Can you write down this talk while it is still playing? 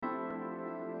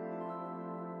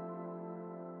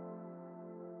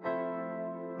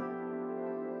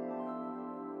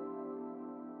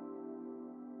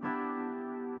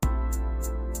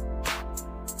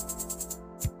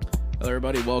Hello,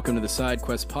 everybody. Welcome to the Side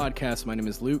Quest Podcast. My name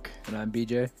is Luke, And I'm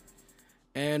BJ.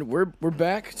 and we're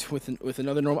back with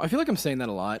another normal. I feel like I'm saying that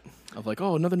a lot of like,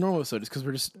 oh, another normal episode, just because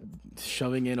we're just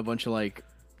shoving in a bunch of like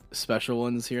special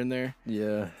ones here and there.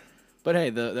 Yeah. But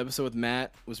hey, the episode with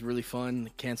Matt was really fun. The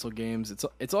canceled games.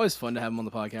 It's always fun to have him on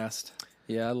the podcast.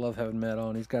 Yeah, I love having Matt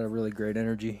on. He's got a really great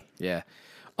energy. Yeah.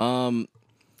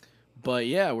 But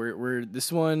yeah, we're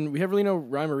this one. We have really no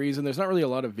rhyme or reason. There's not really a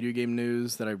lot of video game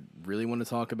news that I really want to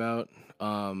talk about.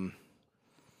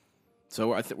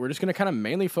 So we're just gonna kind of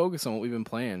mainly focus on what we've been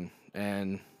playing,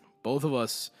 and both of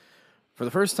us, for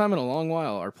the first time in a long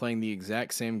while, are playing the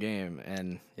exact same game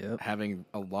and having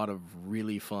a lot of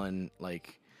really fun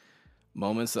like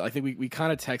moments. I think we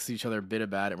kind of texted each other a bit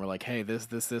about it, and we're like, hey, this.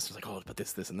 It's like, oh, but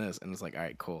this, and this, and it's like, all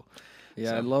right, cool.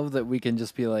 Yeah, So, I love that we can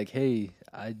just be like, hey,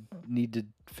 I need to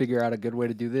figure out a good way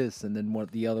to do this. And then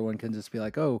what the other one can just be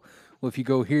like, oh, well, if you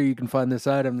go here, you can find this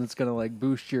item that's going to like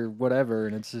boost your whatever.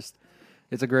 And it's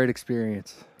a great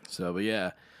experience. So, but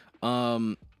yeah.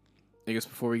 I guess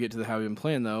before we get to how we've been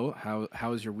playing, though, how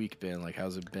has your week been? Like,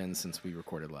 how's it been since we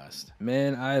recorded last?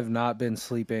 Man, I have not been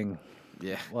sleeping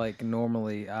Yeah. like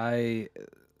normally.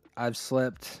 I've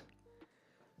slept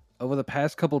over the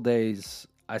past couple days.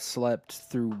 I slept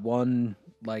through one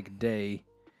like day,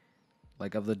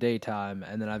 like of the daytime,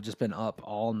 and then I've just been up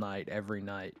all night, every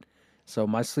night. So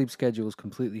my sleep schedule is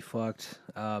completely fucked.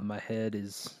 My head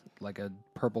is like a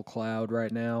purple cloud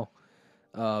right now.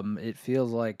 It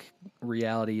feels like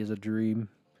reality is a dream,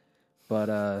 but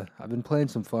I've been playing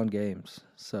some fun games,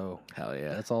 so Hell yeah.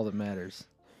 that's all that matters.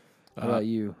 How about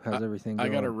you? How's everything going?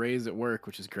 I got a raise at work,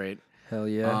 which is great. Hell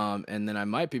yeah. And then I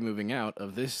might be moving out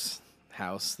of this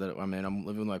house that I'm in. I'm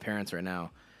living with my parents right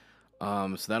now.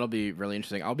 So that'll be really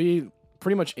interesting. I'll be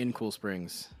pretty much in Cool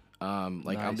Springs. I'll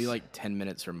be like 10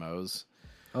 minutes from Moe's.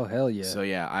 Oh hell yeah. So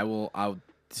yeah, I'll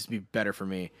just be better for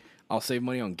me. I'll save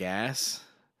money on gas.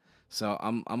 So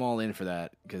I'm all in for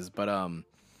that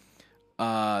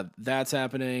that's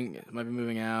happening. Might be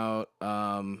moving out.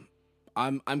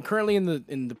 I'm currently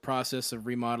in the process of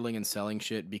remodeling and selling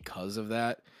shit because of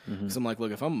that. Because I'm like,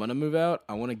 look, if I'm gonna move out,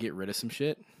 I want to get rid of some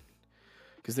shit.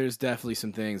 Because there's definitely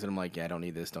some things that I'm like, yeah, I don't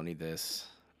need this.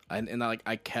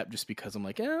 I kept just because I'm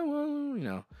like, yeah,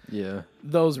 well, Yeah.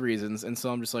 those reasons. And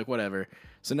so I'm just like, whatever.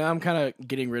 So now I'm kind of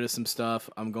getting rid of some stuff.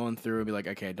 I'm going through and be like,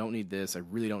 okay, I don't need this. I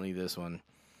really don't need this one.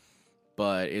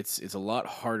 But it's a lot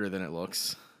harder than it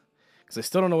looks. Because I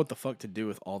still don't know what the fuck to do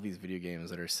with all these video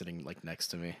games that are sitting like next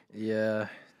to me. Yeah.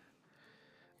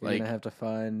 You're Like, gonna have to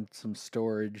find some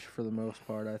storage for the most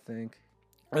part, I think.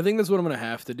 I think that's what I'm gonna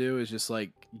have to do is just like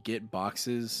get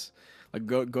boxes, like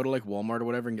go to like Walmart or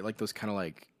whatever and get like those kind of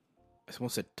like, I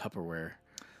almost said Tupperware,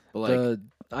 but like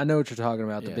I know what you're talking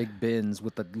about, the Yeah. big bins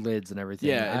with the lids and everything.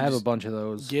 Yeah, I have a bunch of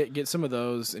those. get some of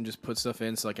those and just put stuff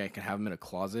in so like I can have them in a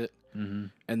closet,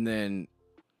 and then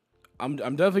I'm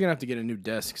definitely gonna have to get a new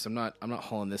desk because I'm not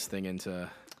hauling this thing into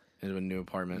a new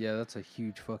apartment. Yeah, that's a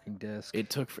huge fucking desk. It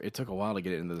took a while to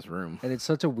get it into this room. And it's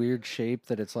such a weird shape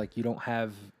that it's like you don't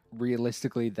have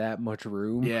realistically that much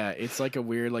room. Yeah, it's like a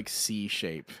weird like C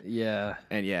shape. Yeah.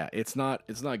 And yeah, it's not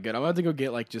good. I'm gonna have to go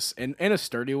get like just and a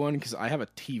sturdy one because I have a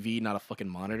TV, not a fucking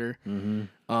monitor.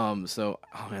 So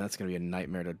oh man, that's gonna be a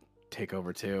nightmare to take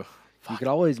over too. You could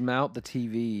always mount the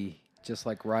TV just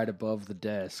like right above the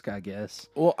desk, I guess.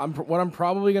 Well, what I'm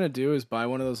probably gonna do is buy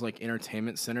one of those like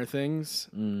entertainment center things.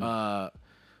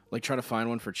 Like try to find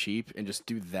one for cheap and just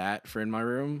do that for in my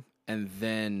room, and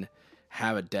then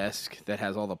have a desk that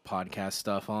has all the podcast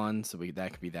stuff on, so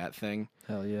that could be that thing.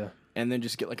 Hell yeah. And then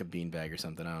just get like a beanbag or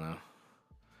something. I don't know.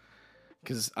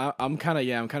 Because I'm kind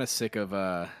of sick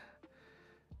of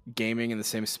gaming in the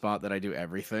same spot that I do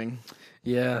everything.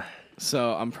 Yeah.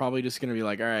 So I'm probably just gonna be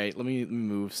like, all right, let me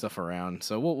move stuff around.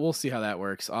 So we'll see how that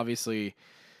works. Obviously,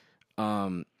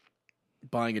 buying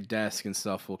a desk and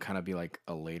stuff will kind of be like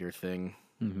a later thing.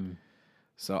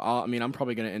 So I'm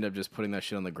probably gonna end up just putting that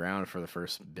shit on the ground for the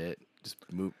first bit. Just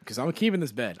move because I'm keeping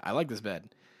this bed. I like this bed.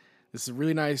 This is a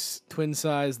really nice twin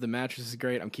size. The mattress is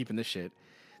great. I'm keeping this shit.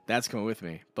 That's coming with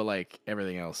me. But like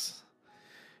everything else.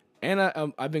 And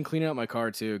I've been cleaning out my car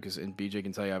too, because and BJ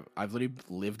can tell you I've literally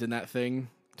lived in that thing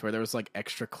to where there was like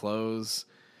extra clothes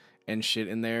and shit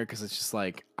in there because it's just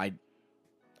like I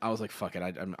was like fuck it.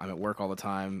 I'm at work all the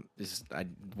time.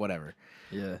 Whatever.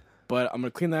 Yeah. But I'm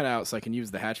gonna clean that out so I can use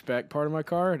the hatchback part of my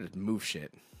car to move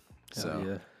shit.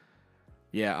 So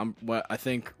yeah, I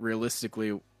think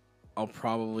realistically, I'll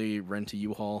probably rent a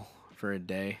U-Haul for a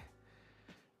day,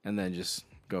 and then just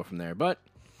go from there. But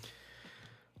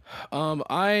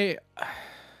my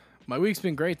week's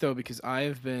been great though because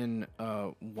I've been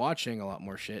watching a lot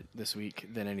more shit this week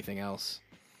than anything else.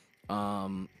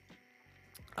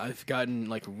 I've gotten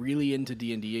like really into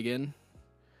D&D again.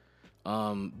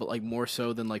 But like more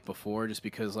so than like before, just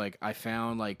because like I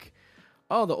found like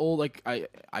the old like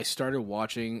I started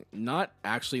watching, not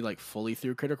actually like fully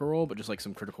through Critical Role, but just like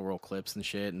some Critical Role clips and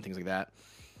shit and things like that.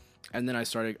 And then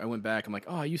I went back. I'm like,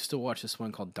 oh, I used to watch this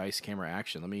one called Dice Camera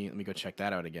Action. Let me go check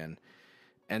that out again.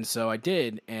 And so I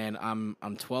did, and I'm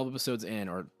 12 episodes in,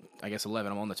 or I guess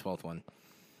 11. I'm on the 12th one,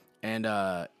 and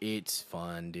it's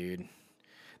fun, dude.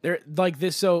 They're like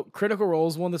this. So Critical Role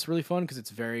is one that's really fun because it's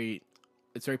very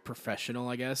professional,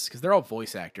 I guess, because they're all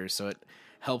voice actors, so it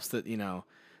helps that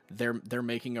they're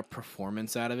making a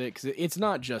performance out of it, because it's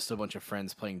not just a bunch of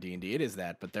friends playing D&D. It is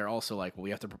that, but they're also like, well,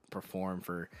 we have to perform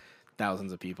for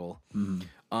thousands of people.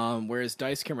 Whereas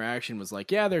Dice Camera Action was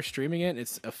like, yeah, they're streaming it.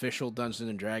 It's official Dungeons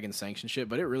and Dragons sanctioned shit,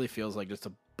 but it really feels like just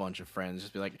a bunch of friends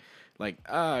just be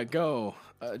go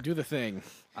do the thing.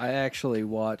 I actually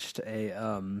watched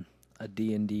a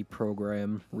D&D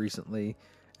program recently,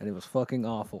 and it was fucking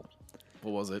awful.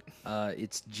 What was it?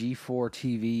 It's G4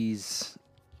 TV's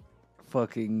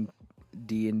fucking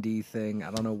D&D thing.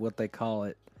 I don't know what they call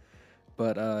it,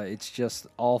 but it's just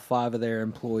all 5 of their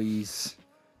employees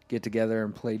get together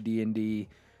and play D&D.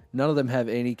 None of them have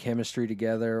any chemistry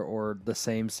together or the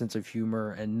same sense of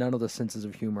humor, and none of the senses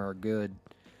of humor are good.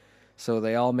 So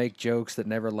they all make jokes that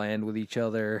never land with each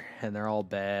other, and they're all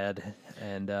bad.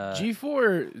 And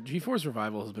G4's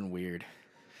revival has been weird.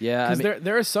 Yeah, because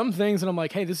there are some things, and I'm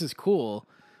like, hey, this is cool,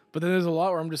 but then there's a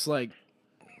lot where I'm just like,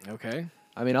 okay.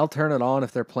 I mean, I'll turn it on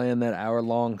if they're playing that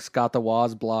hour-long Scott the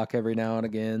Woz block every now and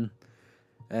again.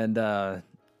 And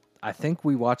I think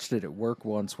we watched it at work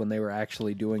once when they were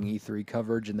actually doing E3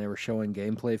 coverage, and they were showing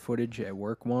gameplay footage at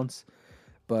work once.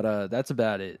 But that's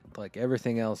about it. Like,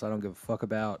 everything else I don't give a fuck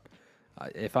about.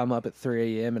 If I'm up at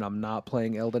 3 a.m. and I'm not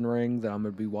playing Elden Ring, then I'm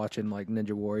going to be watching, like,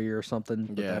 Ninja Warrior or something.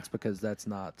 But that's because that's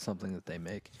not something that they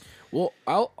make. Well,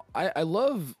 I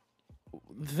love...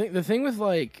 The thing with,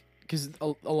 like... Because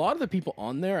a lot of the people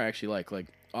on there I actually like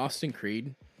Austin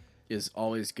Creed is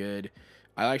always good.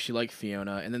 I actually like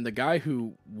Fiona. And then the guy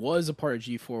who was a part of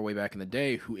G4 way back in the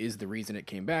day, who is the reason it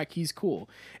came back, he's cool.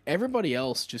 Everybody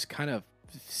else just kind of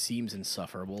seems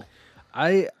insufferable.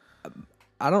 I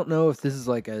don't know if this is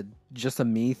like just a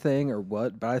me thing or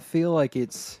what, but I feel like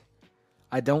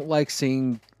I don't like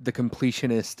seeing the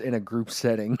completionist in a group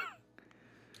setting.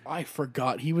 I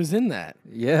forgot he was in that.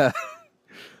 Yeah.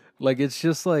 Like, it's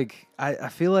just like, I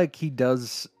feel like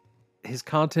his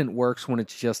content works when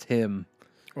it's just him.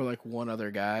 Or like one other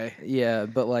guy. Yeah,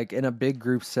 but like in a big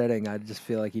group setting, I just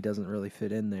feel like he doesn't really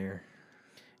fit in there.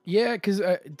 Yeah, because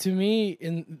to me,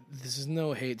 this is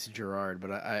no hate to Gerard,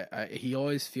 but he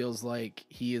always feels like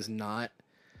he is not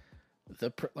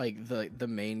the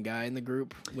main guy in the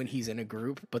group when he's in a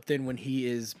group, but then when he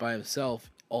is by himself,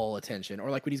 all attention.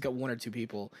 Or like when he's got 1 or 2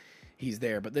 people, he's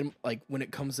there. But then like when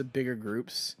it comes to bigger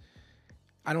groups,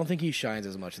 I don't think he shines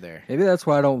as much there. Maybe that's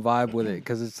why I don't vibe with it,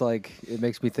 because it's like, it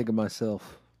makes me think of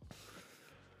myself.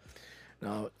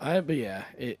 No, but yeah,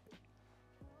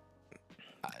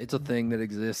 it's a thing that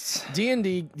exists.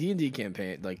 D&D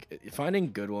campaign, like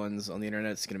finding good ones on the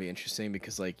internet is going to be interesting,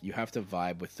 because like you have to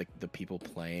vibe with the people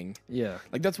playing. Yeah.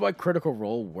 Like that's why Critical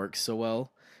Role works so well,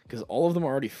 because all of them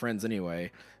are already friends anyway.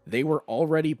 They were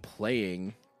already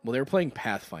playing, well, they were playing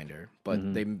Pathfinder,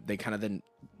 but they kind of then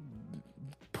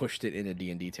pushed it into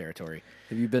D&D territory.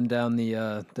 Have you been down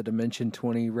the Dimension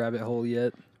 20 rabbit hole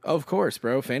yet? Of course,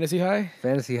 bro. Fantasy High?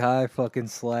 Fantasy High fucking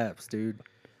slaps, dude.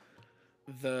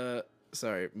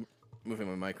 Sorry, moving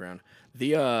my mic around.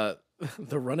 The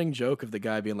running joke of the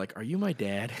guy being like, "Are you my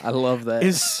dad?" I love that.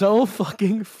 Is so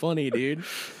fucking funny, dude.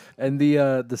 And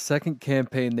the second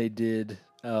campaign they did,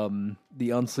 the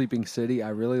Unsleeping City, I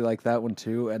really like that one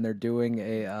too. And they're doing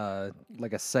a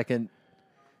second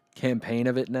campaign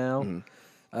of it now.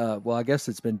 Well, I guess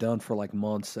it's been done for like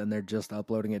months, and they're just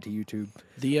uploading it to YouTube.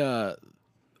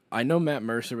 I know Matt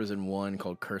Mercer was in one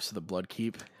called Curse of the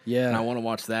Bloodkeep. Yeah, and I want to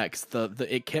watch that because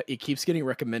it keeps getting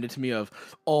recommended to me of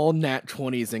all Nat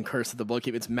 20s in Curse of the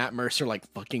Bloodkeep. It's Matt Mercer like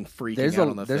fucking freaking out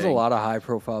on the thing. There's a lot of high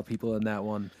profile people in that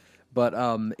one, but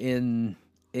in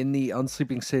the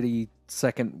Unsleeping City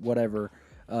second whatever,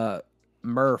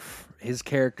 Murph, his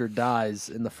character dies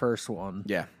in the first one.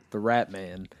 Yeah, the Rat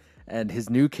Man, and his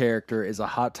new character is a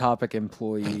Hot Topic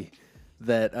employee.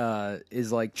 That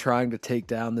is like trying to take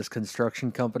down this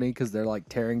construction company because they're like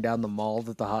tearing down the mall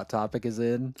that the Hot Topic is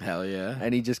in. Hell yeah.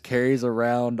 And he just carries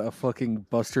around a fucking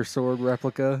Buster Sword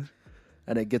replica,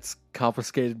 and it gets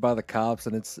confiscated by the cops,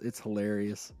 and it's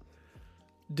hilarious.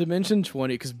 Dimension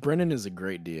 20, because Brennan is a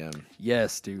great DM.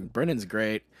 Yes, dude. Brennan's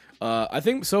great. I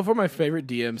think so far my favorite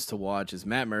DMs to watch is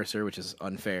Matt Mercer, which is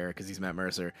unfair because he's Matt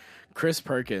Mercer. Chris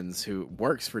Perkins, who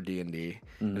works for D&D,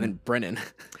 and then Brennan.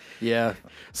 Yeah.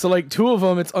 So like two of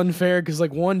them, it's unfair because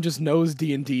like one just knows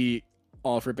D&D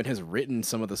off rip and has written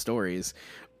some of the stories.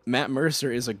 Matt Mercer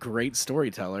is a great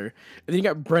storyteller. And then you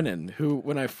got Brennan, who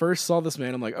when I first saw this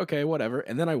man, I'm like, okay, whatever.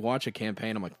 And then I watch a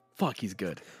campaign, I'm like, fuck, he's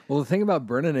good. Well, the thing about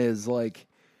Brennan is like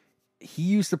he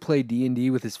used to play D&D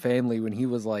with his family when he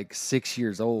was like 6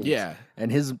 years old. Yeah.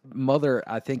 And his mother,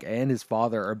 I think, and his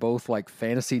father are both like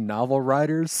fantasy novel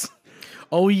writers.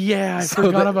 Oh yeah, I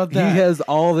forgot about that. He has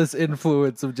all this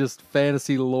influence of just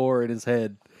fantasy lore in his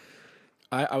head.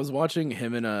 I was watching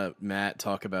him and Matt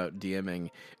talk about DMing,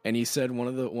 and he said one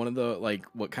of the like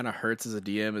what kind of hurts as a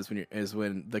DM is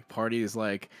when the party is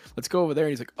like, let's go over there,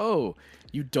 and he's like, oh,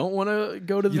 you don't want to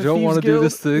go to the you don't want to do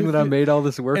this thing that I made all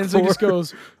this work and for, so he just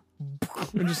goes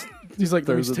and just he's like,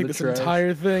 let me Throws just it in take the this trash.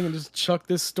 entire thing and just chuck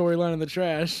this storyline in the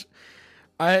trash.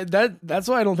 That's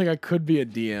why I don't think I could be a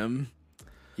DM.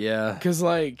 Yeah. Because,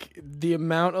 like, the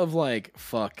amount of, like,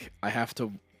 fuck, I have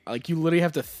to, like, you literally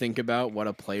have to think about what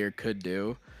a player could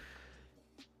do.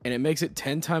 And it makes it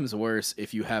 10 times worse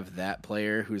if you have that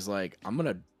player who's like, I'm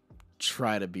going to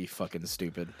try to be fucking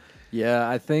stupid. Yeah,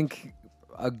 I think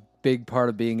a big part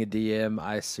of being a DM,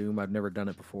 I assume, I've never done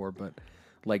it before, but,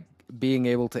 like, being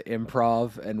able to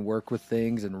improv and work with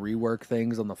things and rework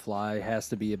things on the fly has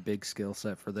to be a big skill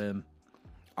set for them.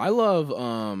 I love,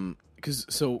 because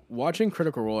so watching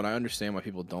Critical Role, and I understand why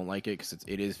people don't like it because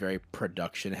it is very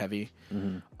production heavy.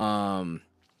 I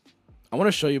want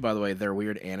to show you, by the way, their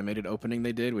weird animated opening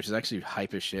they did, which is actually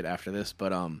hype as shit after this.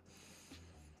 But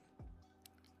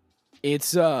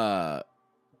it's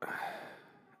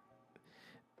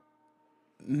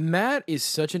Matt is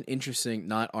such an interesting,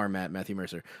 not our Matt, Matthew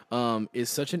Mercer, is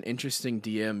such an interesting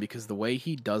DM because the way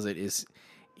he does it is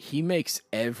he makes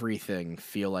everything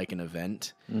feel like an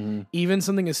event. Even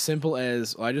something as simple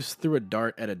as, well, I just threw a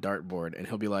dart at a dartboard, and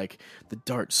he'll be like, the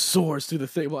dart soars through the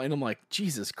thing. And I'm like,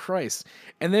 Jesus Christ.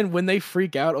 And then when they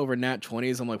freak out over Nat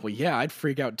 20s, I'm like, well, yeah, I'd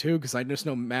freak out too, because I just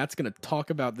know Matt's going to talk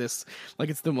about this like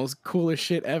it's the most coolest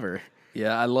shit ever.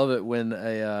 Yeah, I love it when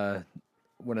a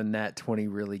Nat 20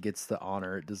 really gets the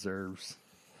honor it deserves.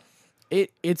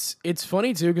 It's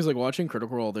funny too because like watching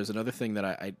Critical Role, there's another thing that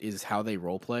I is how they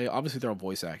role play. Obviously, they're all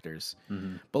voice actors,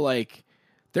 but like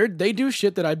they do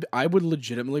shit that I would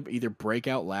legitimately either break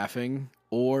out laughing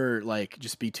or like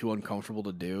just be too uncomfortable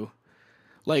to do.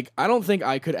 Like I don't think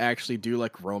I could actually do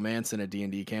like romance in a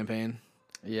D&D campaign.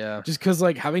 Yeah, Just because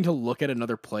like having to look at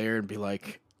another player and be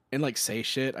like and like say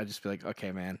shit, I'd just be like,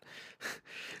 okay, man,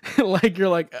 like you're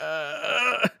like.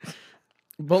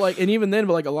 But like, and even then,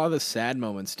 but like a lot of the sad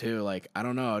moments too. Like I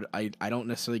don't know, I don't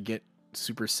necessarily get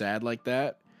super sad like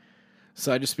that.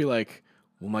 So I just be like,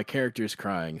 well, my character's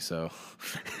crying, so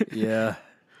yeah.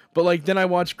 But like then I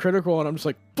watch Critical and I'm just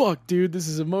like, fuck, dude, this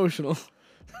is emotional.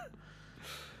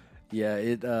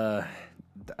 Yeah,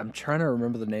 I'm trying to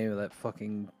remember the name of that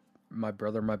fucking My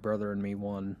Brother and Me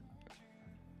one.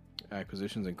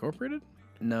 Acquisitions Incorporated?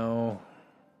 No.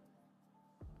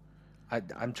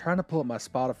 I'm trying to pull up my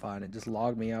Spotify and it just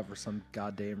logged me out for some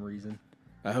goddamn reason.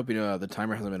 I hope you know the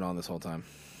timer hasn't been on this whole time.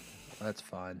 That's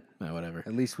fine. No, whatever.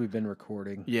 At least we've been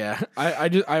recording. Yeah,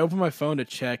 I opened my phone to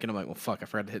check and I'm like, well, fuck, I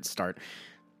forgot to hit start.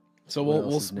 So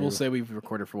we'll say we've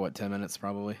recorded for what, 10 minutes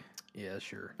probably. Yeah,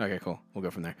 sure. Okay, cool. We'll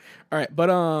go from there. All right, but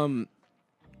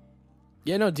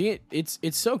yeah, no,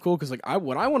 it's so cool because like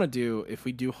what I want to do if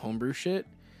we do homebrew shit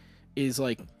is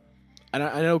like, and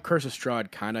I know Curse of Strahd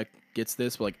kind of gets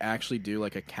this, but like actually do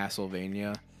like a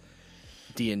Castlevania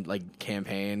like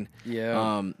campaign.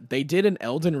 Yeah. They did an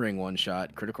Elden Ring one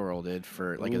shot. Critical Role did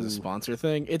for like as a sponsor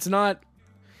thing. It's not.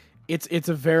 It's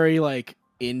a very like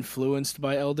influenced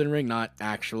by Elden Ring, not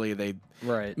actually. They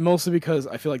right. Mostly because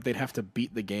I feel like they'd have to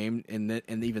beat the game and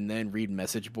even then read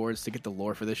message boards to get the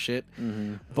lore for this shit.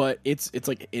 But it's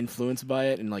like influenced by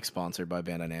it and like sponsored by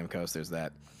Bandai Namco. So there's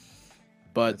that.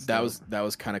 But that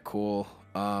was kind of cool.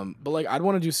 But like I'd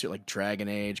want to do shit like Dragon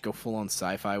Age, go full on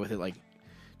sci-fi with it, like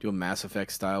do a Mass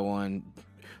Effect style one.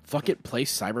 Fuck it, play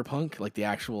Cyberpunk, like the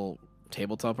actual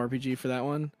tabletop RPG for that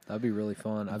one. That'd be really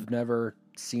fun. I've never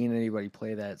seen anybody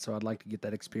play that, so I'd like to get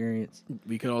that experience.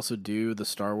 We could also do the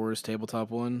Star Wars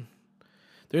tabletop one.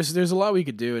 There's a lot we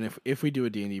could do, and if we do a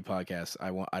D&D podcast,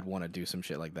 I'd want to do some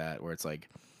shit like that where it's like,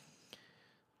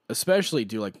 especially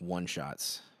do like one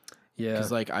shots. Yeah,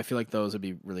 because like I feel like those would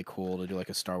be really cool to do like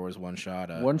a Star Wars one shot.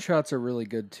 One shots are really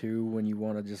good too when you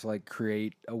want to just like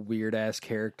create a weird ass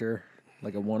character,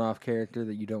 like a one-off character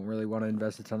that you don't really want to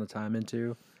invest a ton of time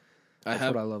into. That's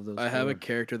what I love those I have a for.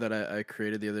 character that I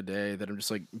created the other day that I'm just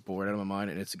like bored out of my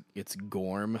mind, and it's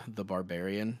Gorm the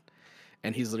Barbarian,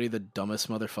 and he's literally the dumbest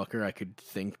motherfucker I could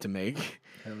think to make.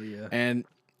 Hell yeah. And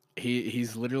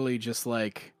he's literally just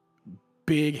like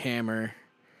big hammer,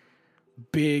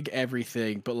 big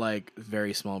everything, but like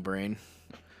very small brain.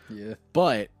 Yeah.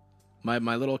 But my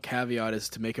little caveat is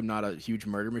to make him not a huge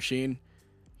murder machine.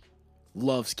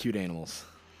 Loves cute animals.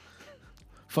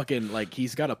 Fucking like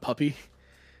he's got a puppy.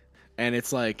 And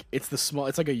it's like it's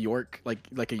like a York, like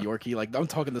a Yorkie. Like I'm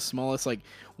talking the smallest, like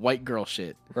white girl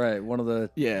shit. Right, one of the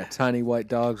tiny white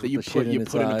dogs that with you the shit in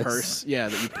its put eyes. in a purse. Yeah,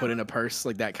 that you put in a purse,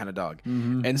 like that kind of dog.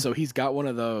 Mm-hmm. And so he's got one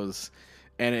of those,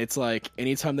 and it's like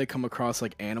anytime they come across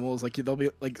like animals, like they'll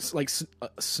be like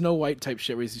Snow White type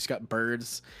shit where he's just got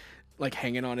birds like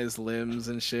hanging on his limbs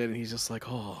and shit, and he's just like,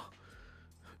 oh,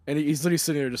 and he's literally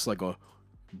sitting there just like, oh,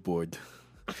 bored.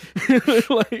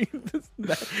 Like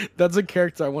that's a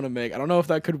character I want to make. I don't know if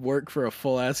that could work for a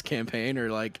full ass campaign or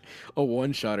like a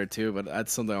one shot or two, but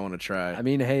that's something I want to try. I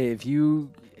mean, hey, if you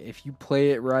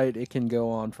play it right, it can go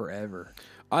on forever.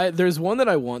 There's one that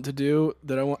I want to do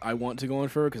that I want to go on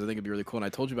for because I think it'd be really cool. And I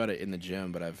told you about it in the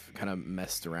gym, but I've kind of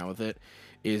messed around with it.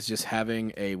 Is just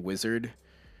having a wizard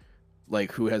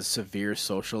like who has severe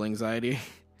social anxiety.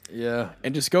 Yeah.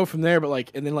 And just go from there, but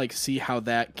like, and then like see how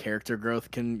that character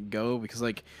growth can go because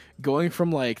like going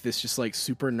from like this just like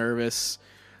super nervous,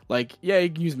 like yeah, he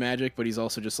can use magic, but he's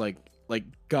also just like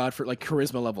God for like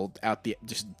charisma level out the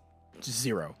just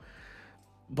zero.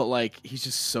 But like he's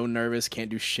just so nervous, can't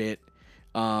do shit.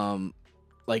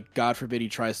 Like God forbid he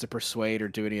tries to persuade or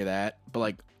do any of that. But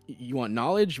like you want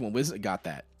knowledge, you want wisdom, got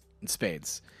that in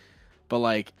spades. But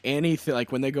like anything,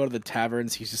 like when they go to the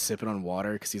taverns, he's just sipping on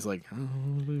water because he's like,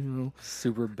 oh,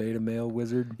 super beta male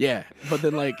wizard. Yeah, but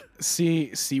then like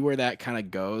see where that kind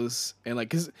of goes, and like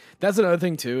because that's another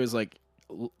thing too is like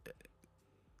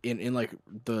in like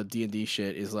the D&D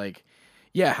shit is like,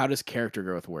 yeah, how does character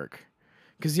growth work?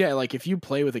 Because yeah, like if you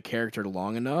play with a character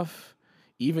long enough,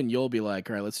 even you'll be like,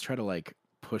 all right, let's try to like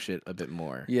push it a bit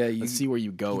more. Yeah, let's see where you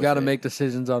go. You got to it. make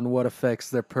decisions on what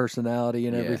affects their personality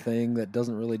and everything. That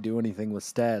doesn't really do anything with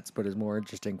stats, but is more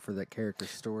interesting for that character's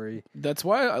story. That's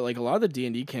why I like a lot of the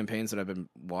D&D campaigns that I've been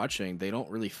watching. They don't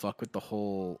really fuck with the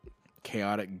whole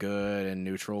chaotic good and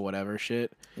neutral whatever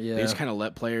shit. Yeah, they just kind of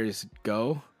let players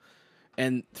go,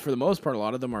 and for the most part, a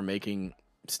lot of them are making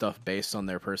stuff based on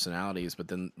their personalities. But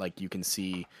then, like, you can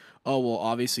see, oh well,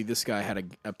 obviously this guy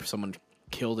had someone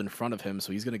killed in front of him,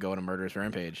 so he's gonna go on a murderous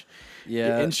rampage.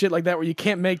 Yeah, and shit like that, where you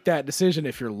can't make that decision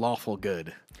if you're lawful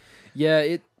good.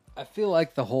 Yeah, I feel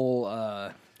like the whole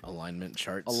alignment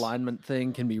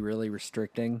thing can be really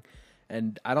restricting,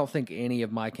 and I don't think any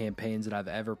of my campaigns that I've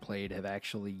ever played have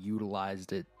actually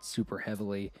utilized it super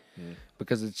heavily,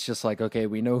 because it's just like, okay,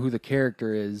 we know who the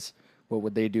character is, what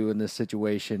would they do in this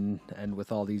situation, and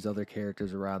with all these other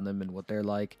characters around them and what they're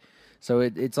like. So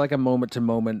it's like a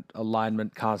moment-to-moment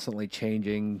alignment constantly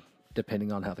changing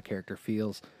depending on how the character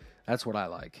feels. That's what I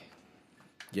like.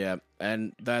 Yeah,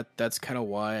 and that's kind of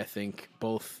why I think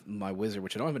both my wizard,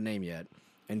 which I don't have a name yet,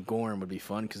 and Gorm would be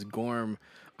fun, because Gorm,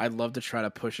 I'd love to try to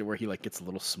push it where he like gets a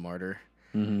little smarter,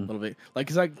 a little bit. Like,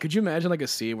 cause could you imagine like a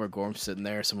scene where Gorm's sitting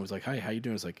there, someone was like, "Hi, how you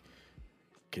doing?" It's like,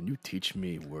 can you teach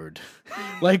me word?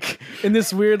 Like in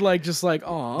this weird, like just like,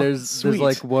 oh, there's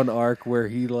like one arc where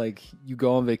he like you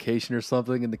go on vacation or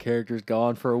something and the character's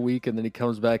gone for a week and then he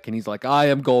comes back and he's like, I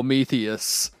am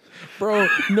Golmethius. Bro,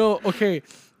 no, okay.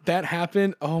 That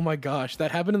happened. Oh my gosh,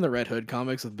 that happened in the Red Hood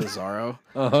comics with Bizarro.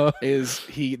 Is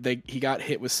he got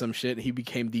hit with some shit. And he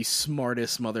became the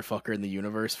smartest motherfucker in the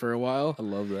universe for a while. I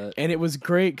love that, and it was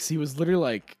great because he was literally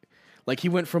like he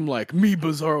went from like me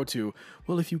Bizarro to,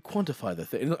 well, if you quantify the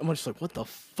thing, and I'm just like, what the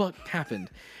fuck happened?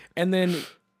 And then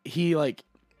he like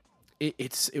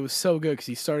it was so good because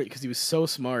he was so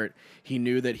smart. He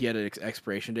knew that he had an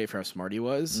expiration date for how smart he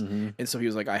was, and so he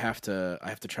was like, I have to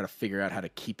try to figure out how to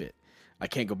keep it. I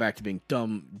can't go back to being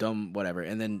dumb, whatever.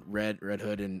 And then Red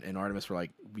Hood and Artemis were like,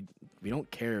 we don't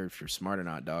care if you're smart or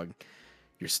not, dog.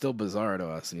 You're still Bizarro to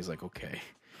us. And he's like, okay.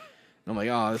 And I'm like,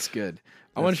 oh, that's good.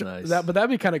 I want nice. that, but that'd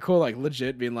be kind of cool. Like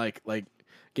legit being like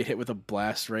get hit with a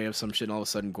blast ray of some shit, and all of a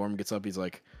sudden Gorm gets up. He's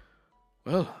like,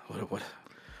 well,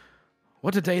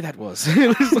 what a day that was.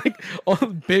 It was like a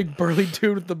big burly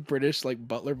dude with the British like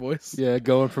butler voice. Yeah,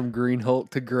 going from Green Hulk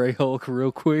to Gray Hulk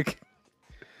real quick.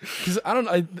 Because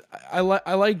I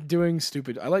like doing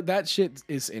stupid. I like that shit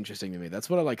is interesting to me. That's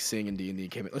what I like seeing in D&D,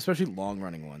 especially long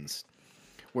running ones,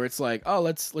 where it's like, oh,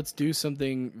 let's do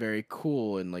something very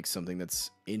cool and like something that's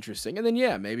interesting, and then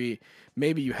yeah, maybe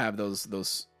you have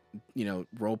those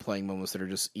role playing moments that are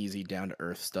just easy, down to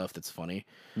earth stuff that's funny.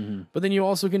 Mm-hmm. But then you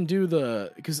also can do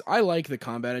because I like the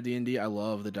combat of D&D. I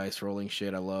love the dice rolling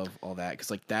shit. I love all that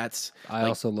because that's I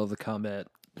also love the combat.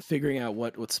 Figuring out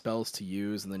what spells to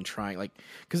use and then trying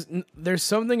because there's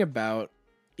something about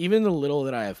even the little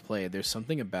that I have played. There's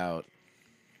something about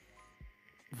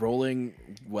rolling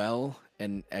well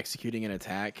and executing an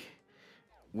attack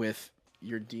with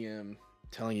your DM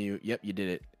telling you, "Yep, you did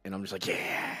it," and I'm just like,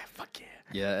 "Yeah, fuck yeah."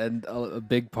 Yeah, and a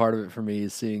big part of it for me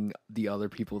is seeing the other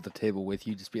people at the table with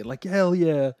you just being like, hell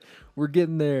yeah, we're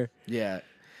getting there. Yeah.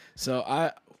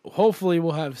 So hopefully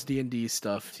we'll have D&D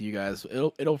stuff to you guys.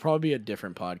 It'll probably be a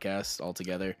different podcast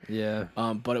altogether. Yeah.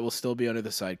 But it will still be under the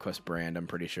SideQuest brand, I'm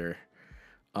pretty sure.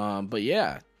 But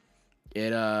yeah,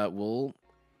 it will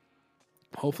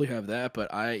hopefully have that.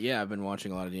 But I've been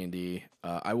watching a lot of D&D.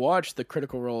 I watched the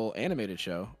Critical Role animated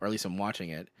show, or at least I'm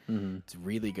watching it. Mm-hmm. It's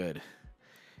really good.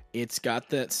 It's got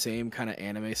that same kind of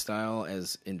anime style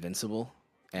as Invincible,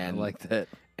 and I like that.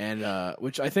 And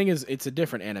which I think it's a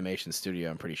different animation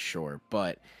studio, I'm pretty sure,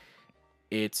 but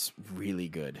it's really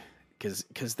good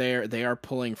because they are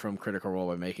pulling from Critical Role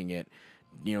by making it,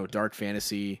 dark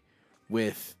fantasy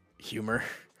with humor.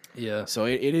 Yeah. So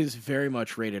it is very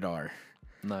much rated R.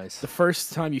 Nice. The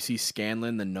first time you see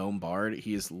Scanlan, the gnome bard,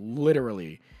 he is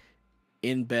literally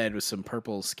in bed with some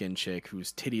purple skin chick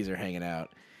whose titties are hanging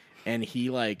out. And he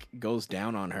goes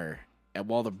down on her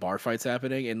while the bar fight's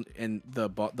happening, and the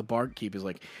barkeep is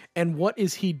like, "And what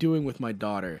is he doing with my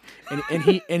daughter?" And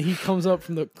he comes up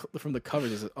from the covers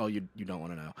and says, "Oh, you don't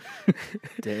want to know."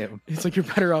 Damn. It's like you're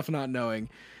better off not knowing.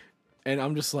 And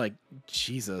I'm just like,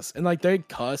 Jesus. And they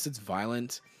cuss. It's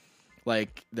violent.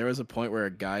 There was a point where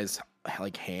a guy's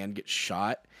hand gets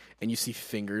shot, and you see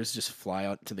fingers just fly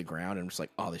out to the ground, and I'm just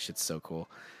like, oh, this shit's so cool.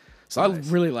 So nice.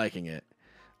 I'm really liking it.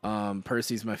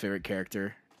 Percy's my favorite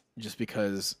character just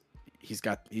because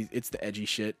it's the edgy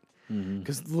shit.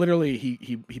 Because literally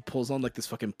he pulls on this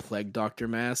fucking plague doctor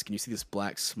mask, and you see this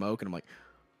black smoke, and I'm like,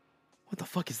 what the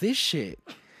fuck is this shit?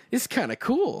 It's kind of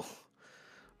cool.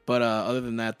 But other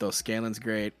than that, though, Scanlan's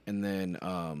great, and then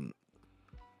I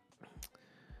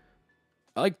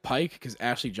like Pike because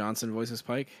Ashley Johnson voices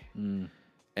Pike,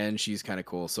 and she's kind of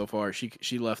cool so far.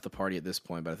 She left the party at this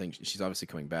point, but I think she's obviously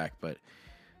coming back. But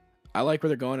I like where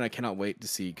they're going, and I cannot wait to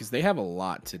see because they have a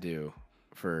lot to do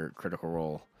for Critical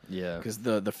Role. Yeah, because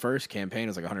the first campaign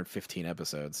is 115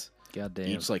 episodes. Goddamn,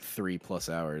 each 3+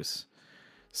 hours.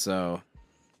 So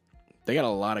they got a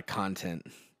lot of content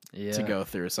to go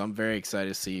through. So I'm very excited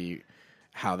to see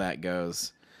how that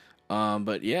goes.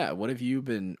 But yeah, what have you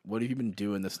been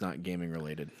doing that's not gaming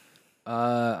related?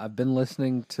 I've been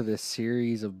listening to this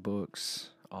series of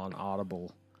books on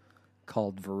Audible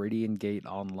called Viridian Gate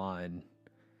Online.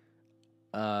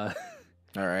 All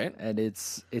right. And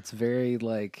it's very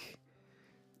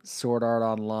Sword Art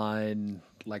Online,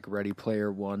 Ready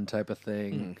Player One type of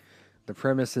thing. The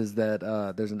premise is that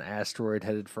there's an asteroid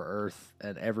headed for Earth,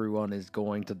 and everyone is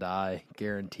going to die,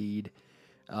 guaranteed.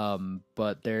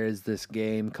 But there is this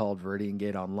game called Viridian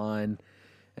Gate Online,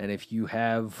 and if you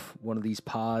have one of these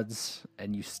pods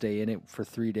and you stay in it for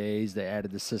 3 days, they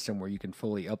added the system where you can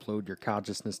fully upload your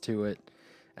consciousness to it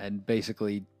and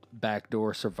basically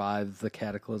backdoor survive the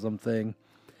cataclysm thing.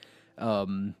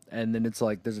 And then it's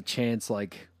there's a chance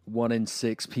 1 in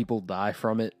 6 people die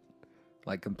from it,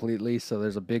 completely. So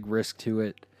there's a big risk to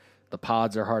it. The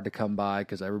pods are hard to come by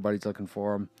because everybody's looking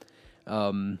for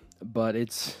them. But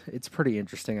it's pretty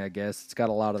interesting, I guess. It's got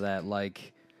a lot of that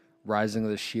Rising of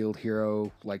the Shield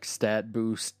Hero stat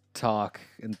boost talk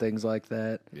and things like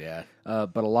that. Yeah.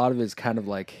 But a lot of it is kind of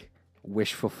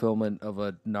wish fulfillment of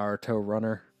a Naruto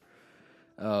runner.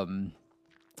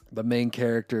 The main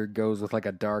character goes with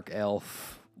a dark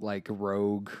elf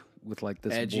rogue with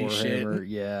this edgy warhammer. Shit.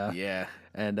 Yeah.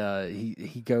 And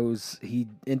he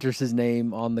enters his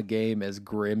name on the game as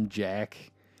Grim Jack.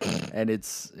 And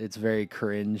it's very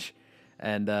cringe.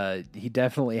 And he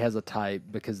definitely has a type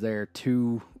because there are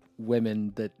 2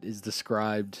 women that is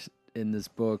described in this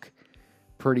book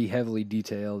pretty heavily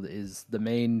detailed. Is the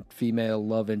main female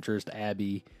love interest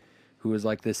Abby, who is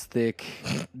this thick,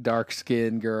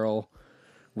 dark-skinned girl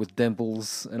with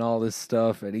dimples and all this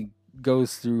stuff, and he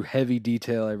goes through heavy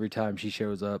detail every time she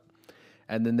shows up.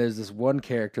 And then there's this one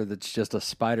character that's just a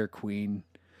spider queen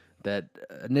that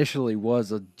initially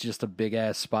was just a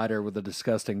big-ass spider with a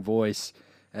disgusting voice,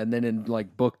 and then in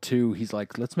book 2, he's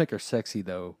let's make her sexy,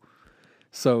 though.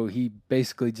 So he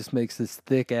basically just makes this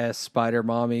thick-ass spider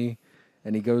mommy,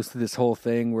 and he goes through this whole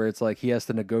thing where it's he has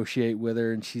to negotiate with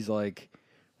her, and she's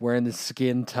wearing this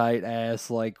skin-tight ass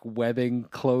webbing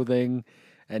clothing,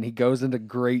 And he goes into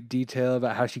great detail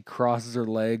about how she crosses her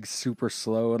legs super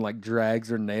slow and like drags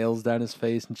her nails down his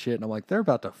face and shit. And I'm like, they're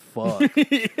about to fuck.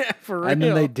 Yeah, for real. And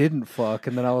then they didn't fuck.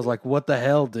 And then I was like, what the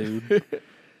hell, dude?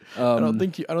 I don't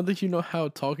think you know how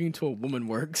talking to a woman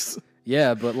works.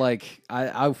 Yeah, but like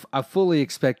I fully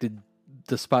expected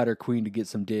the Spider Queen to get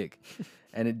some dick,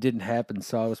 and it didn't happen.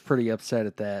 So I was pretty upset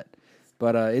at that.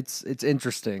 But it's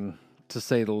interesting to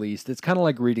say the least. It's kind of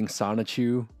like reading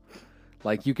Sonichu.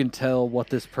 Like, you can tell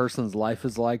what this person's life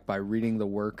is like by reading the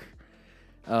work.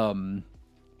 But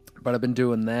I've been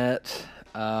doing that.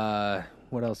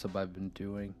 What else have I been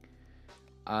doing?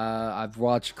 I've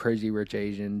watched Crazy Rich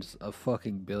Asians a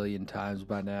fucking billion times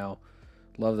by now.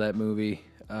 Love that movie.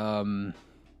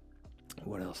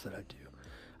 What else did I do?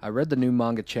 I read the new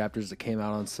manga chapters that came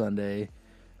out on Sunday.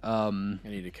 I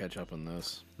need to catch up on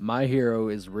this. My Hero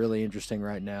is really interesting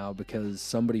right now because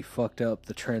somebody fucked up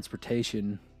the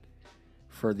transportation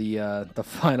for the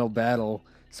final battle,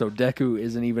 so Deku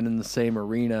isn't even in the same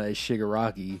arena as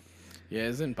Shigaraki. Yeah,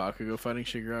 isn't Bakugo fighting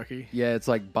Shigaraki? Yeah, it's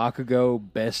like Bakugo,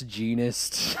 Best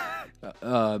Jeanist,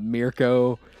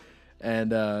 Mirko,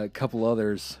 and a couple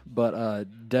others. But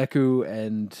Deku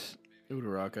and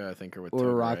Uraraka, I think, are with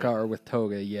Uraraka Toga, right? are with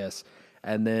Toga, yes.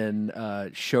 And then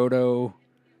Shoto,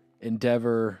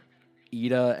 Endeavor,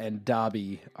 Ida, and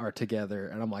Dabi are together.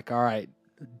 And I'm like, all right,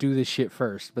 do this shit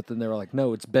first. But then they were like,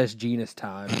 no, it's Best Jeanist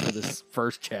time for this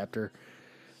first chapter.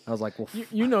 I was like, well,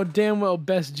 you know damn well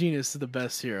Best Jeanist is the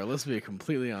best hero. Let's be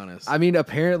completely honest. I mean,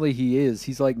 apparently he is.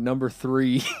 He's like number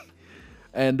 3.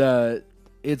 And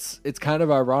it's kind of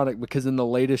ironic because in the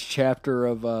latest chapter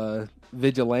of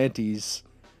Vigilantes,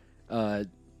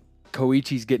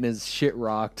 Koichi's getting his shit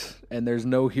rocked, and there's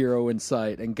no hero in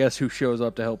sight. And guess who shows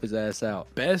up to help his ass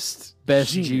out? Best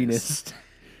Jeanist.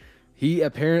 He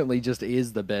apparently just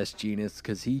is the best Jeanist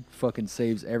because he fucking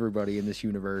saves everybody in this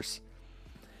universe.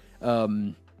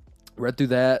 Read through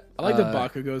that. I like that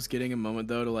Bakugo's getting a moment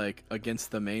though to like against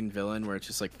the main villain where it's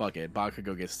just like fuck it,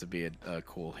 Bakugo gets to be a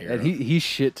cool hero. And he's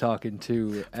shit talking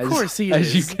too. Of course he is.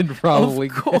 As you can probably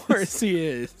guess. Of course he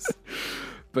is.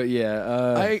 But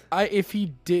yeah, I if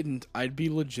he didn't, I'd be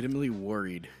legitimately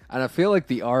worried. And I feel like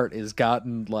the art has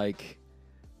gotten like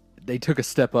they took a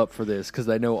step up for this because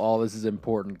they know all this is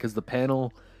important. Because the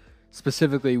panel,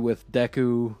 specifically with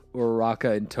Deku,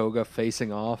 Uraraka, and Toga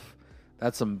facing off,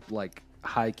 that's some like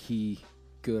high key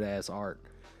good ass art.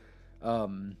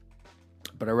 But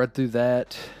I read through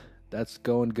that. That's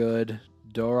going good.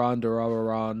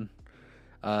 Doraemon.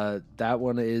 That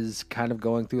one is kind of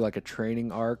going through like a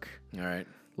training arc. All right.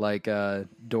 Like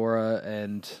Dora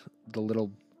and the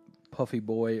little puffy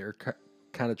boy are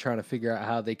kind of trying to figure out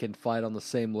how they can fight on the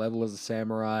same level as a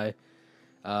samurai,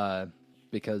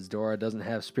 because Dora doesn't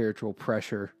have spiritual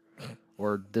pressure,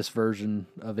 or this version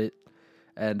of it.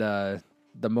 And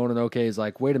the Mononoke is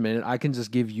like, wait a minute, I can just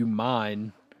give you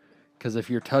mine, because if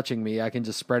you're touching me, I can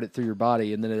just spread it through your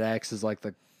body, and then it acts as like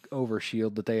the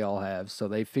overshield that they all have. So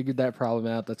they figured that problem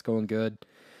out. That's going good.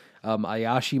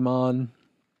 Ayashimon,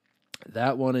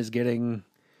 that one is getting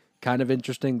kind of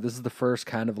interesting. This is the first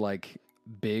kind of like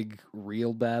big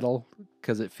real battle,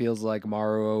 because it feels like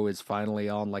Maruo is finally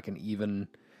on like an even,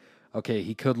 okay,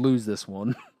 he could lose this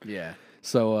one. Yeah.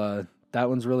 So that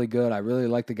one's really good. I really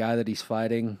like the guy that he's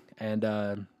fighting, and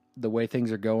the way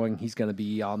things are going, he's going to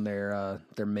be on their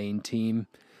main team.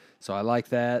 So I like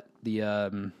that.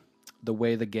 The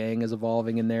way the gang is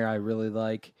evolving in there, I really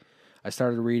like. I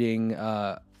started reading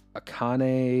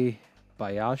Akane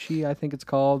Bayashi, I think it's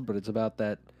called, but it's about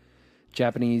that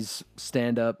Japanese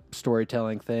stand-up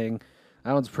storytelling thing.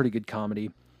 That one's a pretty good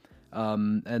comedy.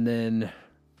 And then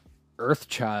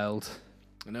Earthchild.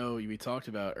 I know we talked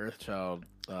about Earthchild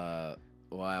a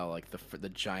while, like the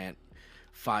giant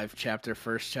 5-chapter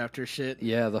first chapter shit.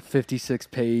 Yeah, the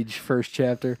 56-page first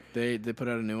chapter. They put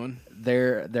out a new one.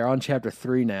 They're on chapter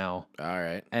 3 now. All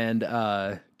right.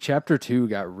 And chapter 2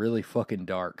 got really fucking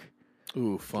dark.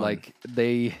 Ooh, fun. Like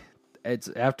it's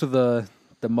after the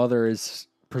mother is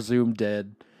presumed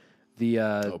dead.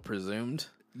 Presumed?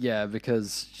 Yeah,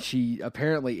 because she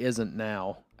apparently isn't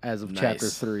now as of chapter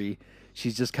 3.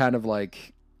 She's just kind of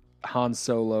like Han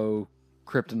Solo,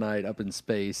 kryptonite up in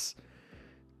space.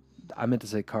 I meant to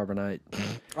say carbonite.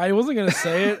 I wasn't gonna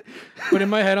say it, but in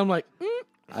my head I'm like,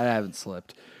 I haven't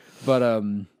slept. But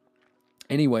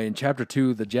anyway, in chapter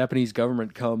 2, the Japanese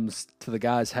government comes to the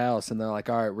guy's house and they're like,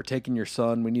 all right, we're taking your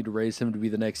son. We need to raise him to be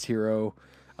the next hero.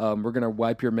 We're going to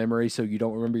wipe your memory so you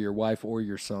don't remember your wife or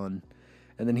your son.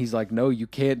 And then he's like, no, you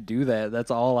can't do that. That's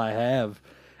all I have.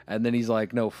 And then he's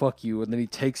like, no, fuck you. And then he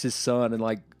takes his son and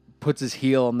like puts his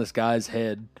heel on this guy's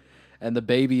head. and the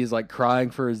baby is like crying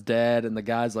for his dad, and the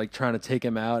guy's like trying to take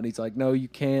him out, and he's like, no, you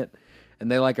can't.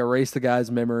 And they like erase the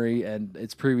guy's memory, and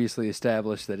it's previously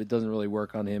established that it doesn't really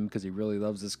work on him because he really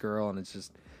loves this girl, and it's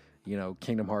just,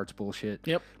 Kingdom Hearts bullshit.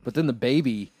 Yep. But then the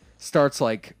baby starts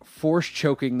like force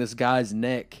choking this guy's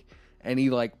neck, and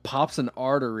he like pops an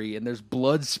artery, and there's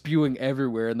blood spewing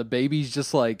everywhere, and the baby's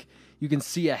just like, you can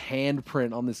see a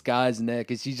handprint on this guy's neck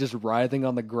as he's just writhing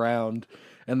on the ground,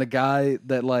 and the guy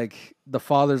that like the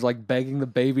father's like begging the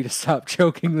baby to stop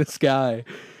choking this guy,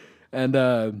 and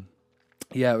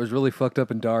yeah, it was really fucked up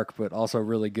and dark, but also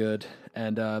really good.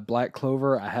 And Black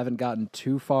Clover, I haven't gotten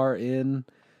too far in,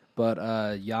 but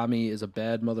Yami is a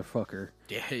bad motherfucker.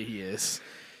 Yeah, he is.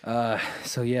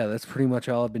 So yeah, that's pretty much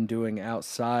all I've been doing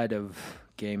outside of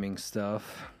gaming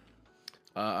stuff.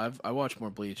 I watched more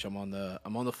Bleach. I'm on the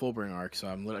Fullbring arc, so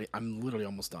I'm literally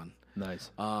almost done. Nice.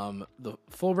 The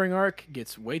Fullbring arc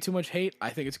gets way too much hate. I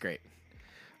think it's great.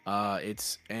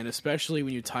 And especially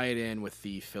when you tie it in with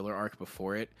the filler arc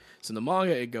before it. So in the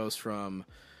manga, it goes from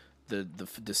the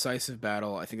decisive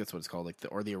battle, I think that's what it's called, the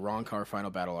Arrancar final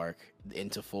battle arc,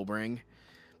 into Fullbring,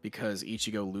 because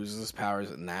Ichigo loses his powers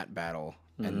in that battle,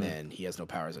 and then he has no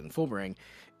powers in Fullbring.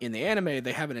 In the anime,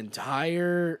 they have an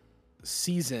entire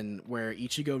season where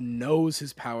Ichigo knows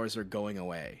his powers are going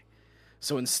away.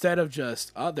 So instead of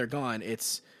just, oh, they're gone,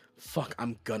 it's, fuck,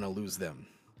 I'm gonna lose them.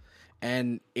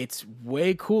 And it's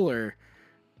way cooler,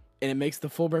 and it makes the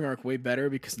Fullbring arc way better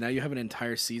because now you have an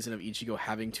entire season of Ichigo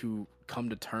having to come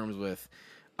to terms with,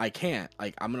 I can't,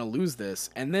 like, I'm gonna lose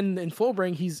this. And then in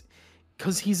Fullbring,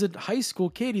 because he's a high school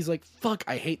kid, he's like, fuck,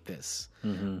 I hate this.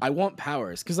 I want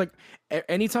powers. Because, like,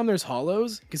 anytime there's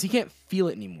hollows, because he can't feel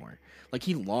it anymore. Like,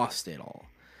 he lost it all.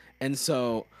 And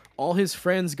so all his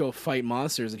friends go fight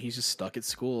monsters, and he's just stuck at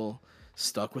school,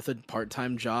 stuck with a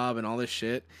part-time job and all this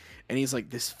shit. And he's like,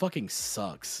 this fucking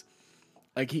sucks.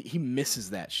 Like, he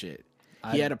misses that shit.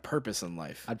 He had a purpose in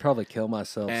life. I'd probably kill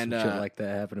myself if shit like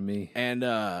that happened to me. And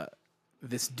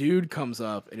this dude comes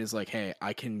up and is like, hey,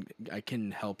 I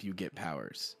can help you get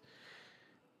powers.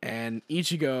 And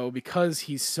Ichigo, because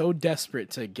he's so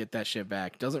desperate to get that shit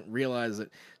back, doesn't realize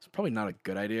that it's probably not a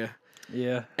good idea.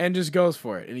 Yeah. And just goes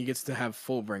for it. And he gets to have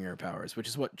Fullbringer powers, which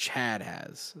is what Chad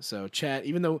has. So Chad,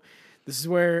 even though this is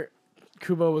where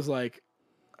Kubo was like,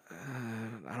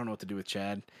 I don't know what to do with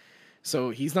Chad. So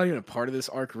he's not even a part of this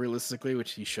arc realistically,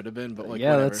 which he should have been, but like,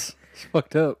 yeah, whatever. That's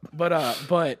fucked up. But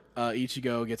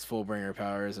Ichigo gets Fullbringer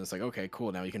powers, and it's like, okay,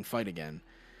 cool, now you can fight again.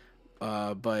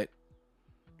 But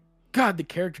God, the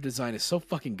character design is so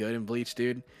fucking good in Bleach,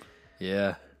 dude.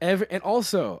 Yeah. And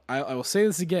also, I will say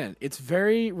this again, it's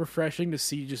very refreshing to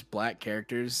see just black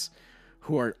characters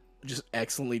who are just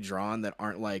excellently drawn, that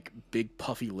aren't like big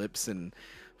puffy lips and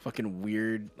fucking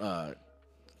weird,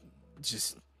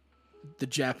 just the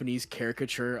Japanese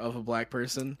caricature of a black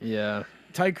person. Yeah.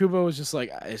 Tai Kubo was just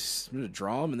like, I'm gonna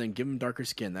draw him and then give him darker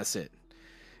skin. That's it.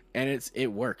 And it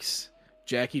works.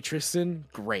 Jackie Tristan,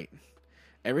 great.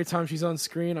 Every time she's on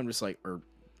screen, I'm just like, or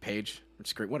Paige, or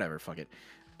screen, whatever, fuck it.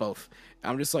 Both.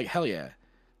 I'm just like, hell yeah.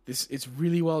 It's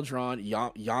really well drawn.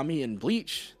 Yami in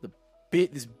Bleach,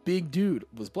 this big dude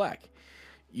was black.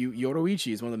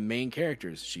 Yoruichi is one of the main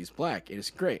characters. She's black. It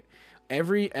is great.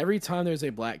 Every time there's a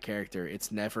black character,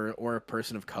 it's never, or a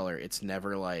person of color, it's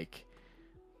never like,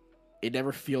 it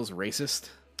never feels racist.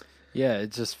 Yeah,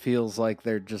 it just feels like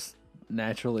they're just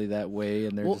naturally that way,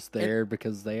 and they're just there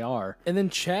because they are. And then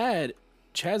Chad's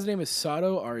name is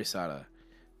Sato Arisada,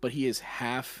 but he is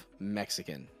half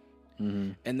Mexican.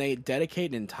 Mm-hmm. And they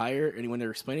dedicate and when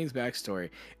they're explaining his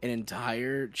backstory, an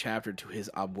entire chapter to his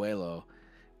abuelo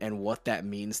and what that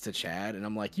means to Chad. And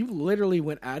I'm like, you literally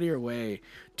went out of your way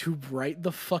to write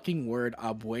the fucking word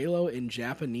abuelo in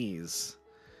Japanese,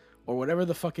 or whatever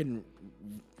the fucking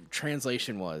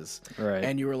translation was. Right.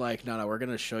 And you were like, no, we're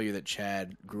going to show you that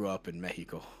Chad grew up in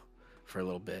Mexico for a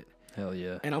little bit. Hell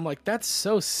yeah. And I'm like, that's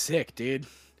so sick, dude.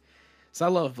 So I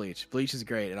love Bleach. Bleach is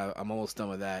great, and I'm almost done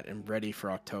with that and ready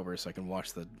for October so I can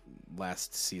watch the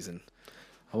last season.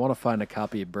 I want to find a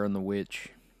copy of Burn the Witch.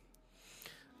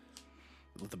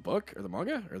 The book or the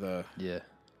manga or the? Yeah.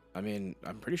 I mean,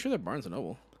 I'm pretty sure they're Barnes and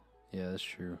Noble. Yeah, that's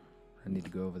true. I need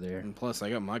to go over there. And plus, I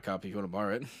got my copy if you want to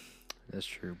borrow it. That's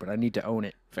true, but I need to own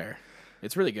it. Fair.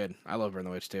 It's really good. I love Burn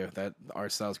the Witch too. That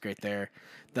art style's great there.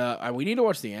 We need to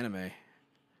watch the anime.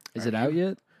 Is it out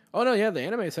yet? Oh no, yeah, the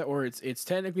anime is, or it's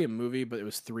technically a movie, but it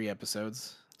was 3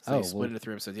 episodes. So they split into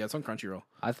 3 episodes. Yeah, it's on Crunchyroll.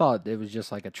 I thought it was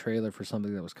just like a trailer for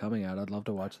something that was coming out. I'd love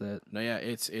to watch that. No, yeah,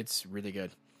 it's really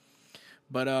good.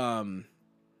 But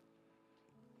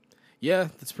yeah,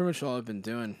 that's pretty much all I've been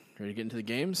doing. Ready to get into the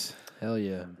games? Hell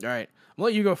yeah. All right, I'm gonna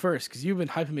let you go first because you've been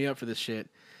hyping me up for this shit.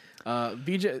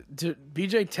 BJ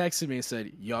texted me and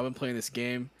said, "Yo, I've been playing this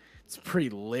game. It's pretty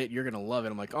lit. You're gonna love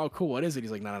it." I'm like, "Oh, cool. What is it?"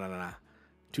 He's like, "No.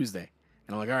 Tuesday."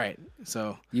 And I'm like, "All right."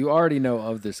 So You already know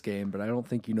of this game, but I don't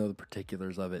think you know the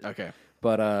particulars of it. okay,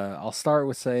 But I'll start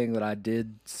with saying that I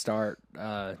did start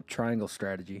Triangle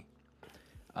Strategy.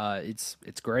 It's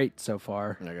great so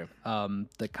far. okay.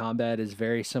 The combat is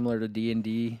very similar to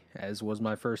DnD, as was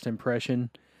my first impression.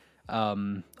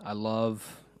 I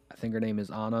think her name is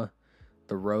Anna,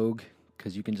 the rogue,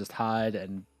 because you can just hide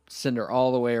and send her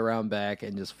all the way around back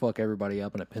and just fuck everybody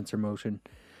up in a pincer motion.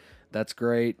 That's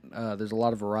great. There's a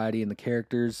lot of variety in the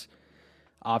characters,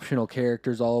 optional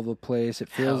characters all over the place. It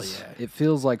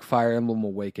feels like Fire Emblem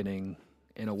Awakening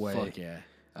in a way. Fuck yeah.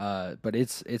 But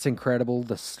it's incredible.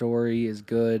 The story is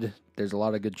good. There's a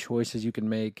lot of good choices you can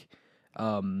make.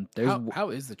 How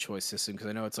is the choice system? Because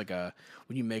I know it's like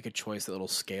when you make a choice, that little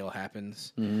scale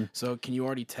happens. Mm-hmm. So can you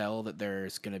already tell that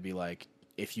there's going to be like,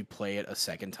 if you play it a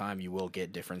second time, you will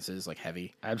get differences like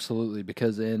heavy? Absolutely,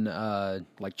 because in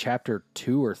like chapter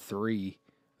 2 or 3,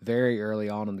 very early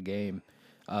on in the game,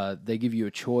 they give you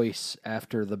a choice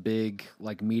after the big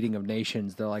like meeting of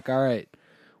nations. They're like, all right,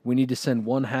 we need to send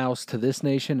one house to this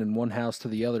nation and one house to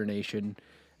the other nation,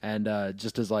 and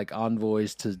just as like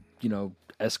envoys to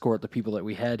escort the people that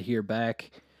we had here back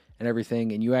and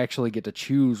everything, and you actually get to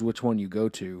choose which one you go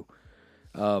to.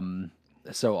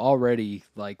 So already,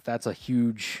 like, that's a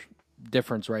huge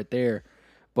difference right there.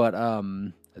 But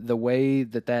the way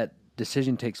that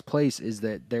decision takes place is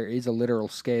that there is a literal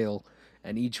scale,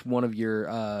 and each one of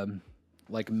your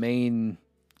like main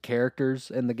characters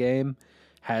in the game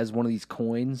has one of these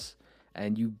coins,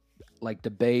 and you like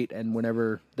debate, and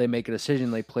whenever they make a decision,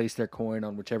 they place their coin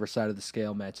on whichever side of the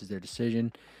scale matches their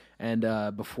decision. And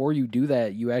before you do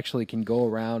that, you actually can go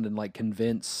around and like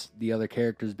convince the other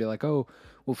characters, be like, oh,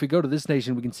 well, if we go to this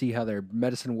nation, we can see how their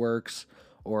medicine works,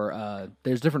 or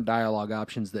there's different dialogue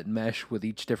options that mesh with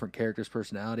each different character's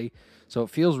personality. So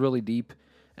it feels really deep.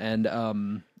 And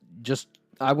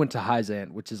I went to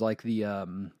Hyzant, which is like the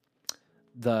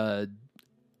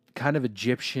kind of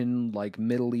Egyptian, like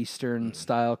Middle Eastern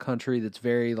style country that's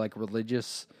very like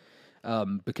religious,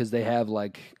 because they have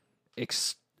like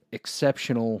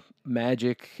exceptional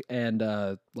magic and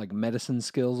like medicine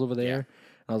skills over there. Yeah.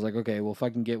 And I was like, okay, well, if I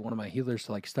can get one of my healers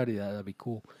to like study that'd be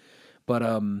cool. But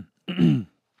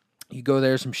you go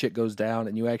there, some shit goes down,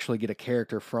 and you actually get a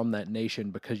character from that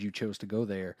nation because you chose to go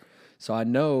there. So I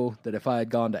know that if I had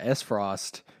gone to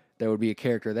Esfrost, there would be a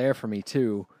character there for me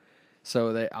too.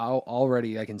 So that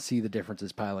already I can see the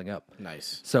differences piling up.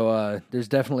 Nice. So there's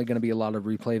definitely going to be a lot of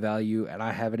replay value, and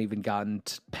I haven't even gotten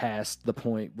past the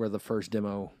point where the first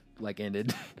demo like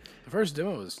ended. The first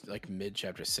demo was like mid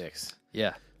chapter 6.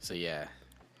 Yeah. So yeah.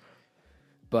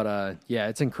 But yeah,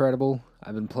 it's incredible.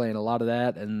 I've been playing a lot of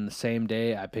that, and the same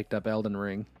day I picked up Elden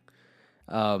Ring.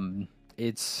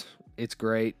 It's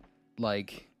great.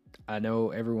 Like, I know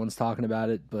everyone's talking about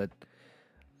it, but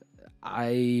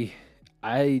I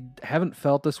haven't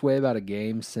felt this way about a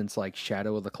game since like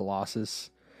Shadow of the Colossus,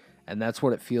 and that's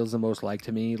what it feels the most like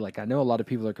to me. Like, I know a lot of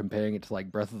people are comparing it to like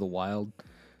Breath of the Wild,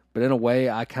 but in a way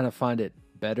I kind of find it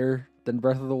better than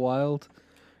Breath of the Wild,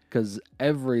 because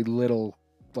every little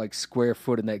like square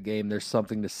foot in that game there's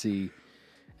something to see.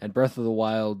 And Breath of the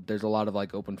Wild, there's a lot of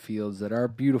like open fields that are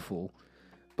beautiful,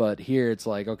 but here it's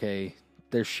like, okay,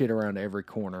 there's shit around every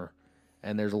corner,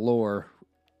 and there's lore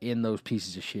in those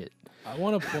pieces of shit. I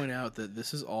want to point out that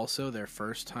this is also their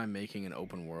first time making an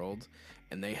open world,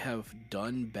 and they have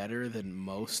done better than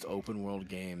most open world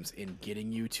games in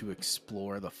getting you to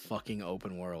explore the fucking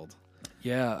open world.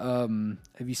 Yeah,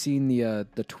 have you seen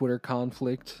the Twitter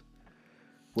conflict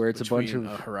where it's Between, a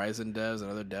bunch of Horizon devs and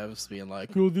other devs being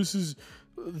like, "Oh, this is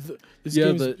this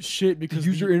game's shit because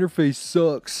the user interface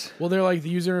sucks." Well, they're like the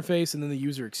user interface and then the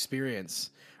user experience,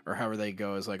 or however they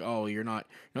go, is like, oh, you're not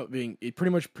being it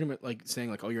pretty much like saying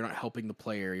like, oh, you're not helping the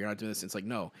player, you're not doing this. It's like,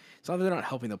 no, it's not that they're not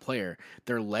helping the player.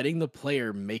 They're letting the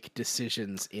player make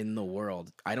decisions in the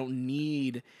world. I don't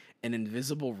need an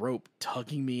invisible rope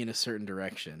tugging me in a certain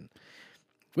direction,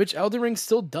 which Elden Ring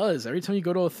still does. Every time you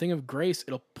go to a thing of grace,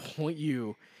 it'll point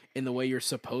you in the way you're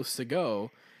supposed to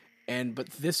go. But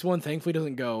this one thankfully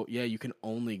doesn't go, yeah, you can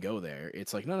only go there.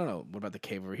 It's like, no. What about the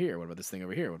cave over here? What about this thing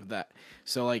over here? What about that?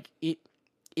 So like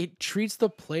it treats the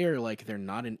player like they're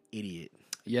not an idiot.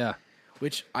 Yeah.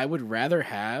 Which I would rather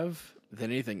have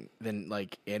than anything.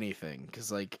 Because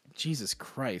like, Jesus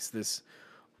Christ, this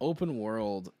open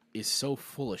world is so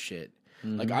full of shit.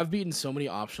 Mm-hmm. Like, I've beaten so many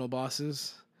optional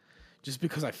bosses just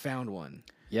because I found one.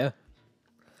 Yeah.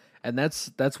 And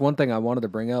that's one thing I wanted to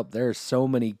bring up. There are so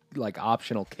many like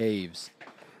optional caves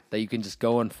that you can just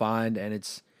go and find, and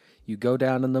You go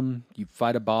down in them, you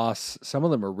fight a boss. Some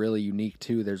of them are really unique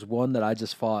too. There's one that I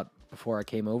just fought before I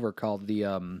came over called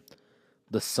the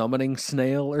summoning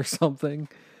snail or something.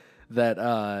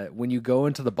 That when you go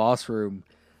into the boss room,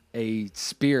 a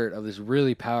spirit of this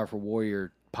really powerful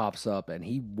warrior pops up and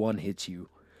he one hits you.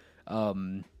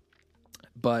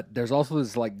 But there's also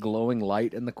this like glowing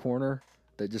light in the corner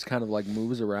that just kind of like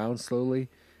moves around slowly,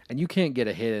 and you can't get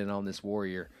a hit in on this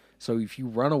warrior. So if you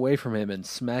run away from him and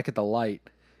smack at the light,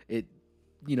 it,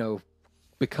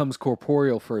 becomes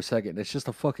corporeal for a second. It's just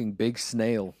a fucking big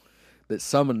snail that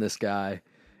summoned this guy,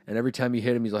 and every time you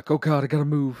hit him, he's like, "Oh God, I gotta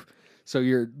move."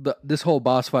 So this whole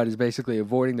boss fight is basically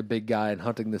avoiding the big guy and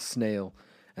hunting this snail,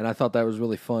 and I thought that was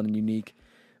really fun and unique.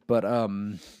 But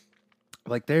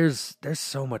like there's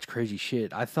so much crazy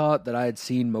shit. I thought that I had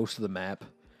seen most of the map,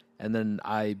 and then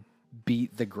I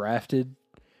beat the grafted,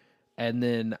 and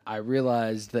then I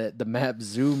realized that the map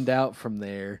zoomed out from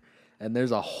there, and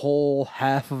there's a whole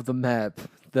half of the map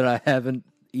that I haven't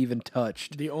even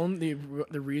touched. The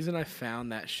reason I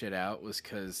found that shit out was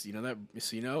because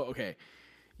okay,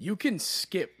 you can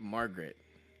skip Margaret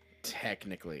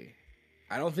technically.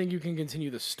 I don't think you can continue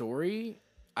the story.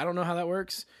 I don't know how that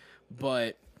works,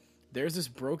 but there's this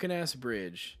broken ass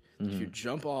bridge. Mm-hmm. If you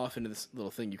jump off into this little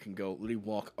thing, you can go literally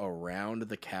walk around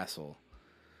the castle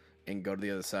and go to the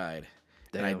other side.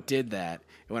 Damn. And I did that.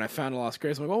 And when I found a Lost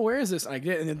Grace, I'm like, "Oh, where is this?" And I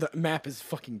get it, and the map is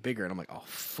fucking bigger. And I'm like, "Oh,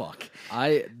 fuck."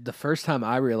 The first time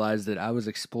I realized it, I was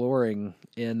exploring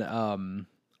in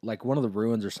like one of the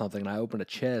ruins or something, and I opened a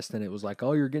chest, and it was like,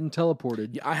 "Oh, you're getting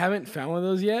teleported." Yeah, I haven't found one of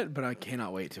those yet, but I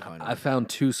cannot wait to find one. I found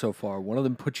 2 so far. One of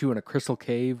them puts you in a crystal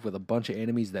cave with a bunch of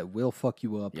enemies that will fuck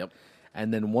you up. Yep.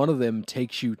 And then one of them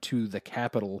takes you to the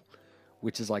capital,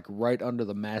 which is like right under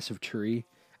the massive tree.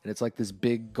 And it's like this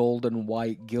big golden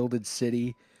white gilded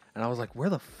city. And I was like, where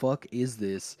the fuck is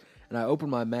this? And I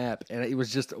opened my map, and it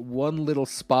was just one little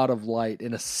spot of light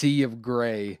in a sea of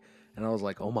gray. And I was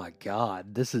like, oh my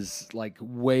God, this is like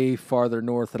way farther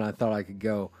north than I thought I could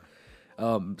go.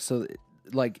 So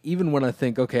like, even when I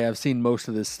think, okay, I've seen most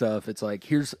of this stuff, it's like,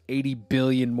 here's 80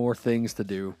 billion more things to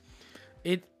do.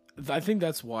 I think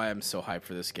that's why I'm so hyped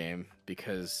for this game,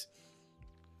 because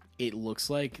it looks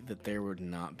like that there's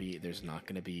not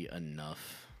going to be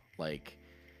enough like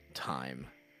time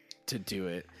to do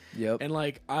it. Yep. And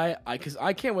like cuz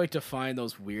I can't wait to find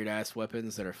those weird ass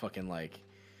weapons that are fucking like,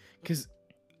 cuz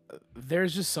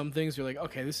there's just some things you're like,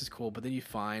 okay, this is cool, but then you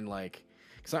find like,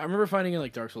 cuz I remember finding in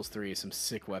like Dark Souls 3 some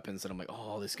sick weapons that I'm like,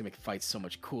 "Oh, this can make fights so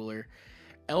much cooler."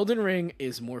 Elden Ring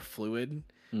is more fluid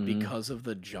because of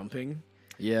the jumping.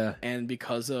 Yeah, and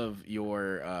because of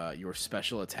your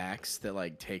special attacks that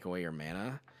like take away your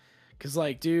mana, because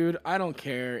like, dude, I don't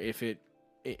care if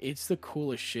it's the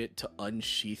coolest shit to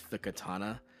unsheath the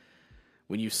katana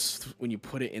when you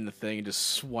put it in the thing and just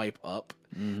swipe up.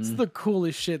 It's the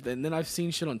coolest shit. And then I've seen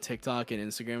shit on TikTok and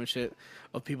Instagram and shit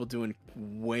of people doing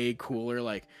way cooler,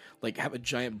 like have a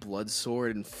giant blood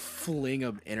sword and fling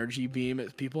an energy beam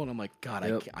at people, and I'm like, God,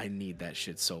 yep. I need that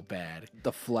shit so bad.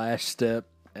 The flash step.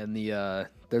 And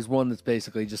there's one that's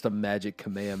basically just a magic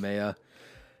Kamehameha.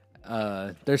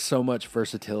 There's so much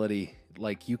versatility.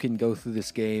 Like, you can go through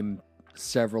this game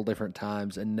several different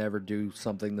times and never do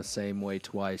something the same way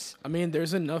twice. I mean,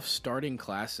 there's enough starting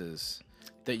classes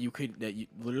that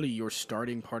literally your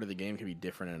starting part of the game can be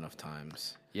different enough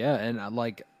times. Yeah, and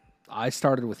I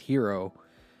started with Hero,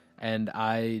 and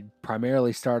I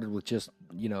primarily started with just,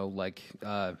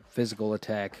 physical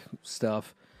attack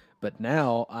stuff. But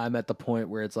now I'm at the point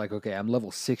where it's like, okay, I'm level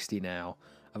 60 now.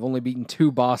 I've only beaten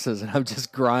 2 bosses, and I've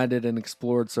just grinded and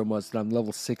explored so much that I'm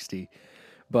level 60.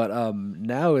 But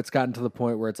now it's gotten to the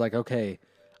point where it's like, okay,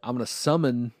 I'm going to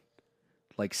summon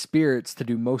like spirits to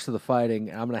do most of the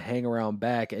fighting, and I'm going to hang around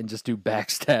back and just do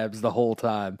backstabs the whole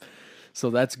time.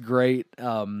 So that's great.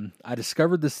 I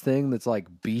discovered this thing that's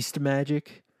like beast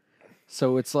magic.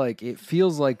 So it's like, it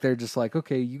feels like they're just like,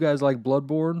 okay, you guys like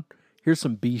Bloodborne? Here's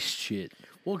some beast shit.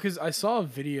 Well, because I saw a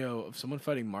video of someone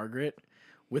fighting Margaret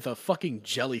with a fucking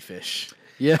jellyfish.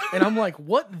 Yeah. And I'm like,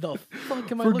 what the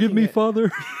fuck am I looking at? Forgive me,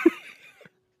 Father.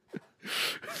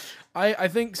 I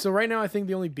think, so right now I think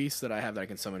the only beast that I have that I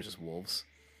can summon is just wolves.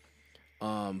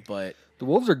 But the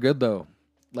wolves are good, though.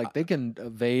 Like, they can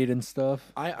evade and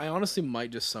stuff. I honestly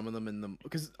might just summon them in the...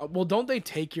 Because, don't they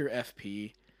take your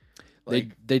FP? Like,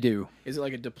 they do. Is it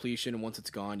like a depletion, and once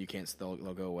it's gone, they'll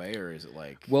go away, or is it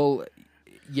like... Well...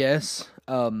 Yes.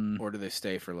 Or do they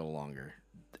stay for a little longer?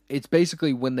 It's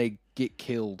basically when they get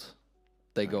killed,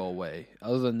 they go away.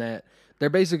 Other than that, they're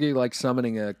basically like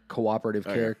summoning a cooperative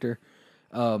character.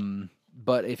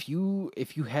 But if you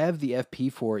have the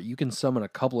FP for it, you can summon a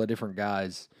couple of different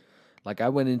guys. Like I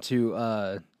went into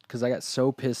because I got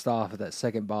so pissed off at that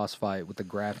second boss fight with the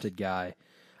grafted guy.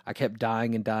 I kept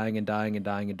dying and dying and dying and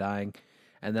dying and dying.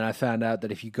 And then I found out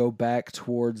that if you go back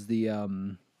towards the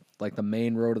like the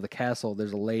main road of the castle,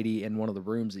 there's a lady in one of the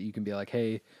rooms that you can be like,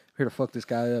 hey, I'm here to fuck this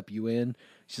guy up. You in?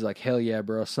 She's like, hell yeah,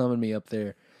 bro, summon me up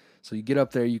there. So you get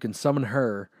up there, you can summon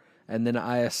her. And then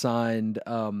I assigned,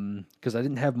 because I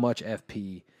didn't have much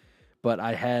FP, but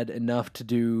I had enough to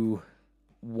do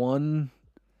one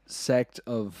sect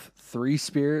of 3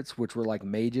 spirits, which were like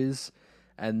mages,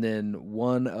 and then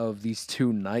one of these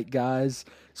 2 knight guys.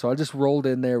 So I just rolled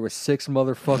in there with 6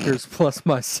 motherfuckers plus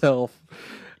myself,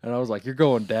 and I was like, "You're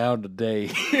going down today,"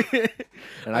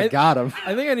 and I got him.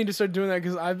 I think I need to start doing that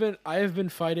because I have been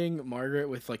fighting Margaret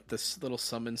with like this little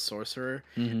summon sorcerer,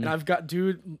 and I've got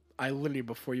I literally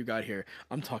before you got here,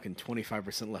 I'm talking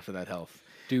 25% left of that health.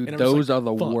 Dude, those are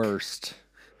the worst.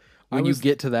 When you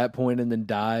get to that point and then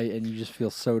die, and you just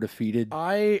feel so defeated.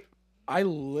 I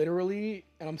literally,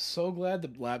 and I'm so glad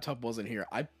the laptop wasn't here.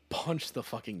 I punched the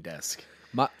fucking desk.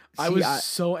 I was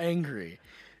so angry.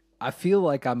 I feel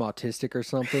like I'm autistic or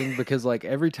something because like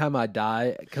every time I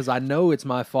die, because I know it's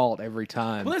my fault every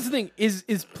time. Well, that's the thing is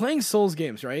playing Souls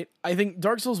games, right? I think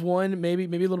Dark Souls 1, maybe a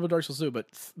little bit of Dark Souls 2, but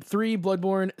 3,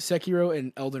 Bloodborne, Sekiro,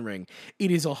 and Elden Ring,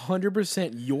 it is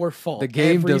 100% your fault. The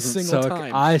game every doesn't single suck.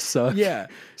 time. I suck. Yeah.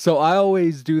 So I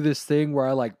always do this thing where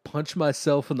I like punch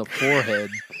myself in the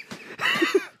forehead.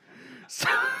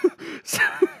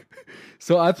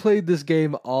 So I played this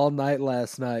game all night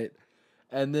last night,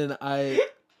 and then I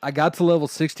got to level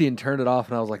 60 and turned it off,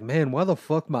 and I was like, man, why the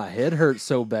fuck my head hurts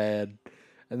so bad?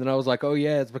 And then I was like, oh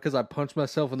yeah, it's because I punched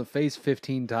myself in the face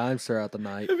 15 times throughout the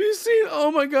night. Have you seen, oh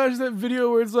my gosh, that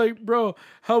video where it's like, bro,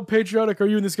 how patriotic are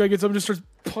you? And this guy gets up and just starts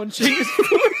punching his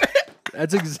forehead.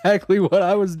 That's exactly what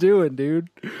I was doing, dude.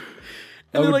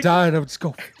 I would die and I would just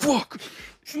go, fuck.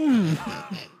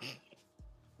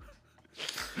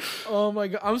 Oh my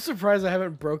god, I'm surprised I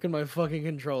haven't broken my fucking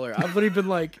controller. I've literally been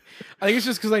like, I think it's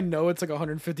just because I know it's like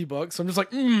 $150, so I'm just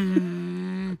like,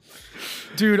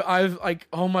 Dude, I've like,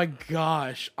 oh my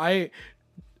gosh,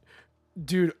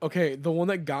 dude, okay, the one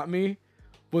that got me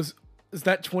is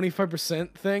that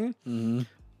 25% thing. Mm-hmm.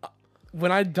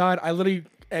 When I died, I literally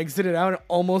exited out and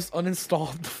almost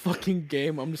uninstalled the fucking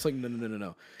game. I'm just like,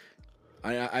 no.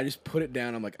 I just put it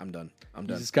down. I'm like, I'm done. You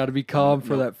just got to be calm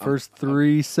for that first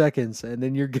 3 seconds, and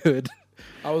then you're good.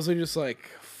 I was just like,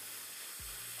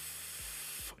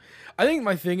 I think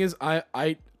my thing is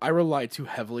I rely too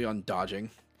heavily on dodging.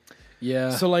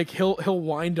 Yeah. So like he'll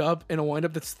wind up in a wind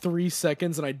up that's 3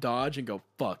 seconds, and I dodge and go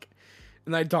fuck,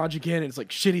 and I dodge again, and it's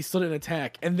like shit. He still didn't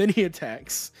attack, and then he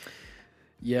attacks.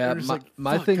 Yeah.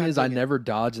 My thing is I never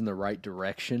dodge in the right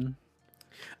direction.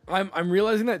 I'm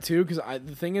realizing that too because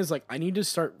the thing is like I need to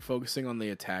start focusing on the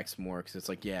attacks more because it's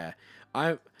like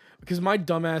because my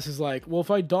dumbass is like, well,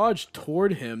 if I dodge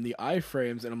toward him, the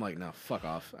iframes, and I'm like, no, fuck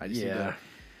off. I just need to,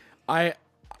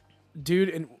 dude,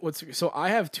 and so I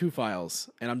have 2 files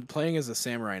and I'm playing as a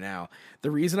samurai now.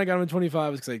 The reason I got him in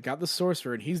 25 is because I got the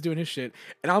sorcerer and he's doing his shit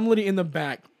and I'm literally in the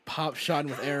back pop shotting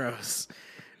with arrows.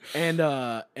 And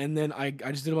then I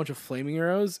just did a bunch of flaming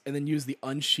arrows and then used the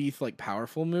unsheath like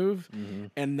powerful move,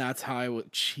 and that's how I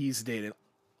would cheese dated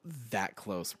that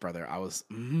close, brother. I was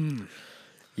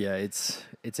Yeah, it's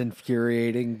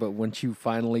infuriating, but once you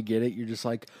finally get it, you're just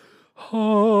like,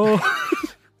 oh.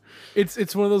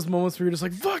 It's one of those moments where you're just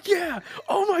like, fuck yeah,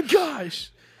 oh my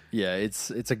gosh. Yeah, it's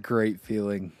a great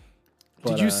feeling.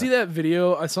 But, did you see that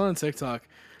video I saw on TikTok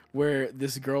where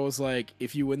this girl was like,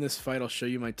 if you win this fight, I'll show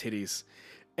you my titties?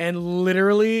 And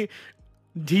literally,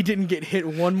 he didn't get hit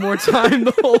one more time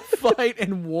the whole fight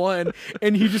and won.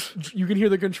 And you can hear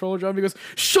the controller drop. He goes,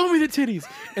 show me the titties.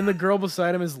 And the girl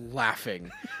beside him is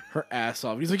laughing her ass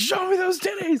off. He's like, show me those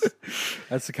titties.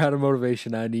 That's the kind of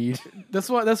motivation I need. That's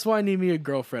why I need me a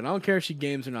girlfriend. I don't care if she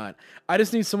games or not. I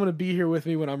just need someone to be here with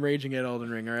me when I'm raging at Elden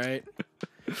Ring, all right?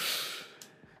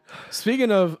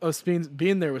 Speaking of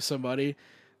being there with somebody,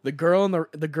 the girl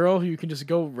who you can just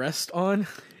go rest on.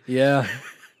 Yeah.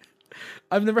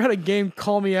 I've never had a game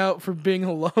call me out for being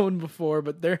alone before,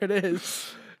 but there it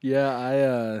is.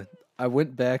 Yeah, I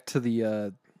went back to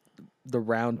the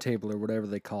round table or whatever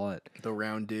they call it. The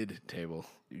rounded table.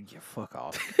 Yeah, fuck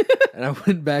off. And I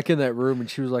went back in that room and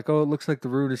she was like, oh, it looks like the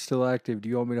rune is still active. Do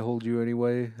you want me to hold you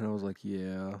anyway? And I was like,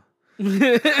 yeah.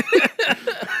 Yeah,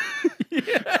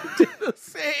 I did the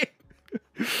same.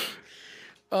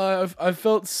 I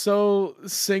felt so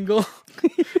single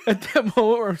at that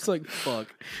moment where I was like, fuck.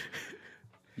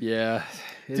 Yeah.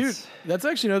 Dude, that's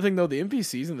actually another thing, though. The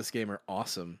NPCs in this game are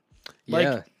awesome. Like,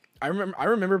 yeah. I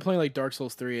remember playing like Dark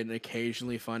Souls 3 and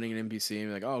occasionally finding an NPC and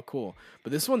be like, oh cool.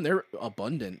 But this one they're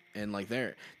abundant and like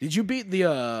there. Did you beat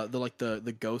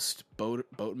the ghost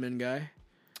boatman guy?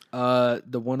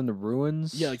 The one in the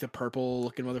ruins. Yeah, like the purple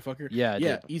looking motherfucker.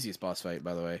 Yeah, easiest boss fight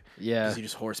by the way. Yeah, because you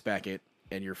just horseback it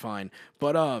and you're fine.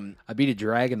 But I beat a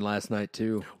dragon last night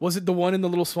too. Was it the one in the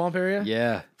little swamp area?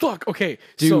 Yeah. Fuck. Okay,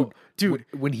 dude,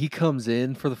 when he comes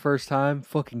in for the first time,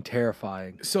 fucking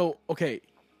terrifying. So okay.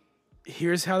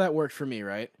 Here's how that worked for me,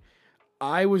 right?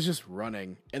 I was just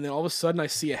running, and then all of a sudden I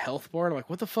see a health bar, and I'm like,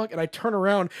 what the fuck? And I turn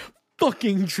around,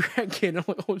 fucking dragon. I'm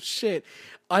like, oh shit.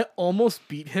 I almost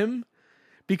beat him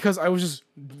because I was just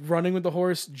running with the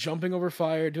horse, jumping over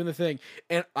fire, doing the thing,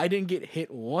 and I didn't get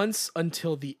hit once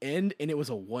until the end, and it was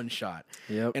a one shot.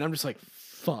 Yep. And I'm just like,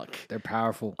 fuck. They're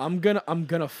powerful. I'm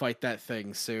gonna fight that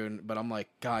thing soon, but I'm like,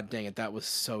 god dang it, that was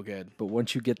so good. But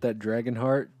once you get that dragon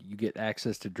heart, you get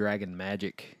access to dragon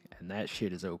magic. And that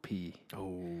shit is OP.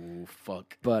 Oh,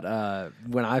 fuck. But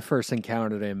when I first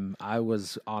encountered him, I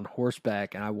was on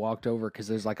horseback, and I walked over because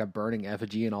there's like a burning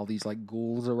effigy and all these like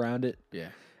ghouls around it. Yeah.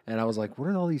 And I was like, what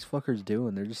are all these fuckers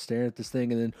doing? They're just staring at this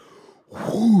thing, and then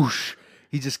whoosh,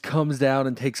 he just comes down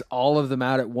and takes all of them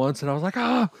out at once. And I was like,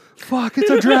 oh, fuck,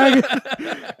 it's a dragon.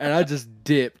 And I just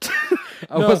dipped.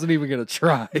 I wasn't even going to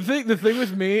try. The thing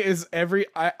with me is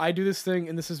I do this thing,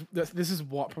 and this is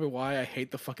probably why I hate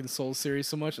the fucking Souls series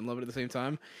so much and love it at the same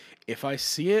time. If I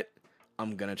see it,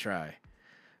 I'm going to try.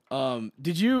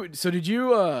 Did you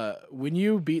when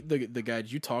you beat the guy,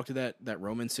 did you talk to that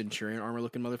Roman centurion armor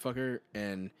looking motherfucker,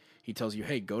 and he tells you,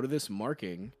 hey, go to this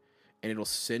marking and it'll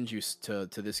send you to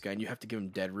this guy, and you have to give him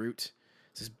dead root.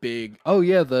 It's this big. Oh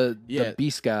yeah, the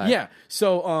beast guy. Yeah.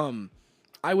 So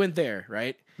I went there,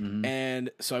 right? Mm-hmm.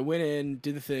 And so I went in,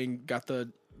 did the thing, got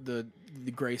the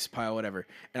grace pile, whatever,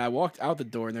 and I walked out the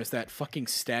door, and there's that fucking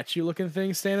statue looking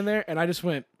thing standing there, and I just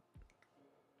went,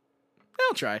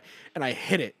 I'll try, and I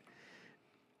hit it,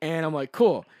 and I'm like,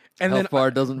 cool, and health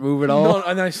bar doesn't move at all. No,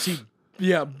 and then I see,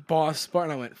 boss bar,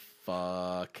 and I went,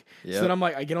 fuck. Yep. So then I'm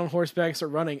like, I get on horseback,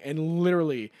 start running, and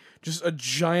literally just a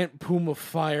giant plume of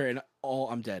fire, and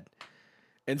I'm dead.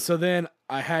 And so then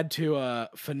I had to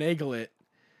finagle it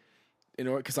in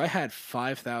order, because I had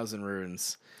 5,000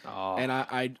 runes. Oh. And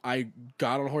I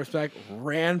got on horseback,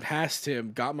 ran past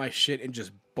him, got my shit, and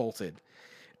just bolted.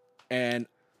 And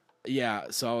yeah,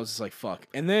 so I was just like, fuck.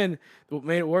 And then what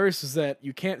made it worse is that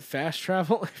you can't fast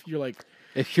travel if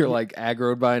you're like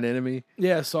aggroed by an enemy.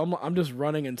 Yeah, so I'm just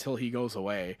running until he goes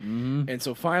away. Mm-hmm. And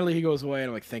so finally he goes away, and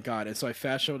I'm like, thank God. And so I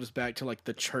fast traveled just back to like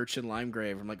the church in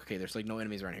Limegrave. I'm like, okay, there's like no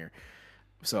enemies around here.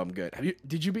 So I'm good.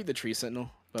 Did you beat the tree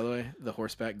sentinel, by the way? The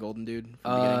horseback golden dude?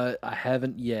 I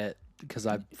haven't yet, because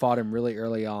I fought him really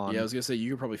early on. Yeah, I was gonna say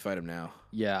you could probably fight him now.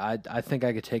 Yeah, I think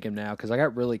I could take him now, because I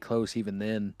got really close even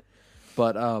then.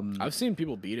 But I've seen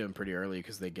people beat him pretty early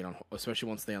because they get on, especially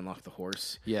once they unlock the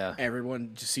horse. Yeah,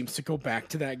 everyone just seems to go back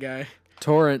to that guy.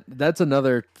 Torrent. That's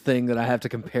another thing that I have to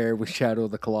compare with Shadow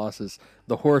of the Colossus.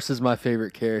 The horse is my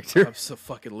favorite character.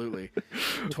 Absolutely.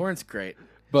 Torrent's great.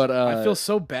 But I feel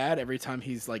so bad every time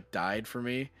he's like died for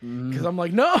me, because I'm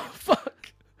like, no, fuck.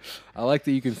 I like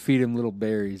that you can feed him little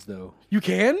berries, though. You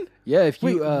can? Yeah, if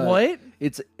you what?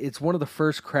 It's one of the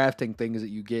first crafting things that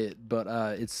you get, but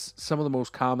it's some of the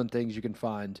most common things you can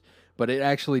find. But it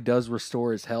actually does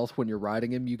restore his health when you're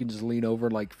riding him. You can just lean over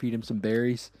and like feed him some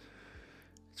berries.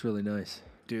 It's really nice.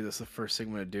 Dude, that's the first thing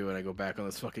I'm gonna do when I go back on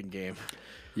this fucking game.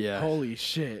 Yeah. Holy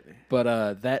shit.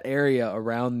 But that area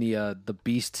around the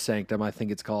Beast Sanctum, I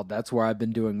think it's called, that's where I've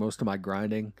been doing most of my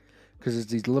grinding. Because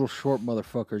it's these little short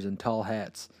motherfuckers in tall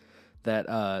hats that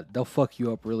they'll fuck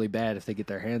you up really bad if they get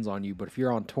their hands on you. But if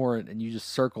you're on Torrent and you just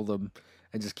circle them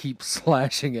and just keep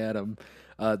slashing at them,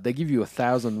 they give you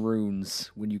 1,000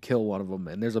 runes when you kill one of them.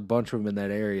 And there's a bunch of them in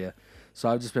that area. So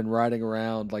I've just been riding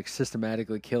around like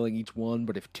systematically killing each one.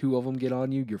 But if 2 of them get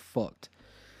on you, you're fucked.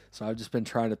 So I've just been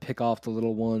trying to pick off the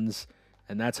little ones,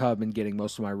 and that's how I've been getting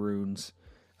most of my runes.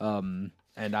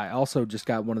 And I also just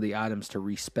got one of the items to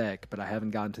respec, but I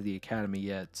haven't gotten to the academy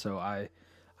yet. So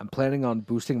I'm planning on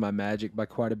boosting my magic by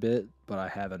quite a bit, but I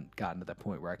haven't gotten to that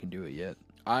point where I can do it yet.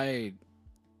 Yeah,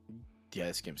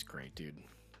 this game's great, dude.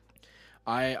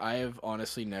 I have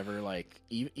honestly never like,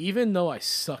 even though I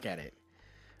suck at it,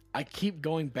 I keep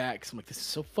going back because I'm like, this is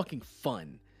so fucking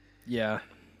fun. Yeah.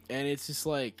 And it's just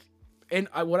like, and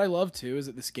what I love too is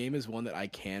that this game is one that I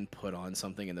can put on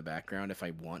something in the background if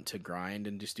I want to grind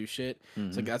and just do shit.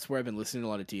 Mm-hmm. So like, that's where I've been listening to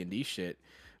a lot of DnD shit,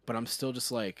 but I'm still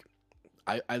just like,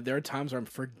 there are times where I'm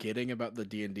forgetting about the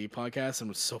DnD podcast.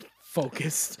 I'm so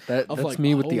focused. That's like,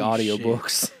 me with the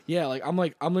audiobooks. Yeah, like I'm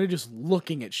literally just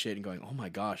looking at shit and going, oh my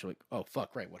gosh, I'm like, oh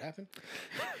fuck, right, what happened?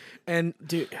 And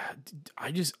dude,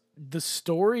 the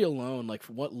story alone, like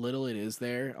for what little it is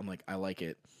there, I'm like, I like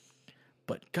it.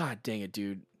 But god dang it,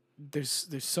 dude, there's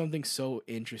something so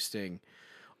interesting.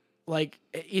 Like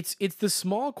it's the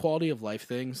small quality of life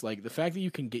things, like the fact that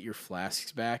you can get your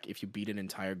flasks back if you beat an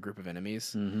entire group of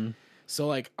enemies. Mm-hmm. So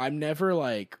like I'm never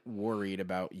like worried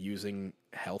about using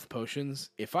health potions.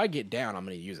 If I get down, I'm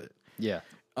gonna use it. Yeah.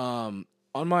 On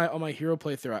my hero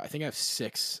playthrough, I think I have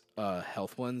 6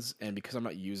 health ones, and because I'm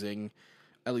not using,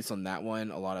 at least on that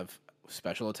one, a lot of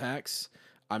special attacks,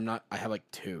 I have like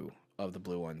 2 of the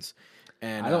blue ones.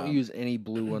 And I don't use any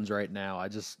blue ones right now. I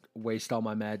just waste all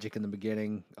my magic in the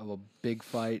beginning of a big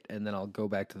fight, and then I'll go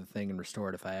back to the thing and restore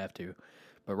it if I have to.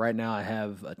 But right now I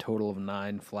have a total of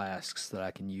 9 flasks that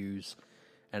I can use,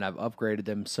 and I've upgraded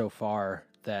them so far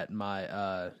that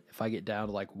my if I get down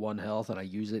to like 1 health and I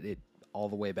use it, it all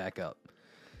the way back up.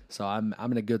 So I'm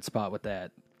in a good spot with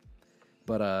that.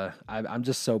 But I'm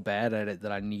just so bad at it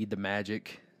that I need the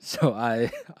magic. So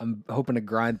I'm hoping to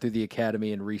grind through the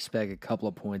academy and respec a couple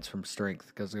of points from strength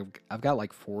because I've got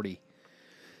like 40.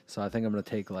 So I think I'm going to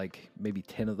take like maybe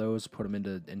 10 of those, put them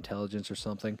into intelligence or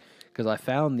something. Because I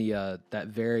found the that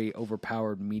very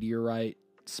overpowered meteorite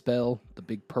spell, the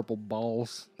big purple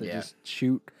balls that just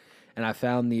shoot. And I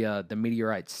found the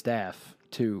meteorite staff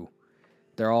too.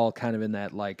 They're all kind of in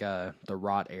that like the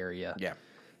rot area. Yeah.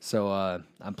 So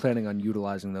I'm planning on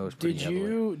utilizing those pretty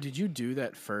heavily. Did you do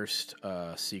that first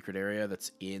secret area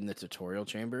that's in the tutorial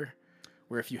chamber,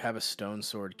 where if you have a stone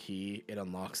sword key, it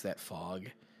unlocks that fog,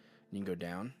 and you can go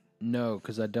down? No,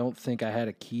 because I don't think I had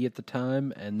a key at the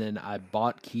time, and then I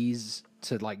bought keys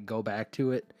to like go back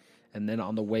to it, and then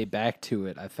on the way back to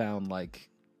it, I found like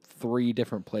 3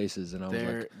 different places, and I was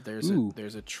like,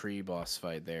 there's a tree boss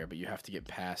fight there, but you have to get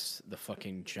past the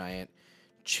fucking giant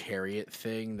chariot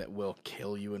thing that will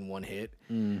kill you in 1 hit.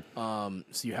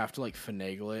 So you have to like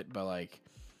finagle it by like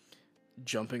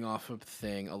jumping off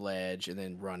a ledge, and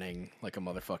then running like a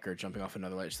motherfucker, jumping off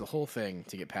another ledge, the whole thing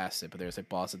to get past it. But there's a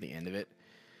boss at the end of it,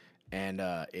 and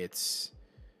it's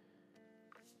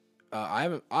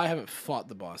I haven't fought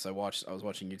the boss. I was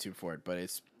watching YouTube for it, but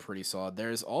it's pretty solid.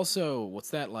 There's also, what's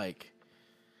that like?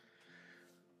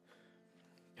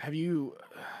 Have you?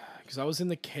 Because I was in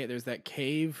the cave. There's that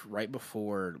cave right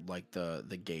before like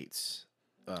the gates.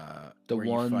 the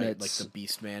one fight, that's like the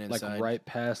beast man inside, like right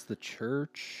past the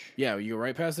church. Yeah, you go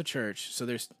right past the church. So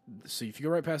if you go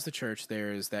right past the church,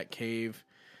 there's that cave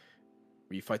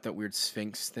where you fight that weird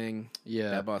Sphinx thing. Yeah,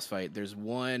 that boss fight. There's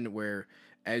one where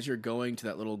as you're going to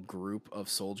that little group of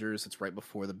soldiers, it's right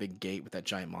before the big gate with that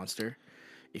giant monster.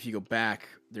 If you go back,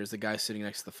 there's the guy sitting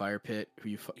next to the fire pit who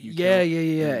you yeah.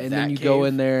 And then you go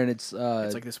in there, and it's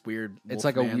like this weird. It's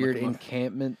like a weird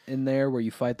encampment in there where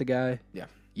you fight the guy. Yeah.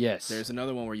 Yes. There's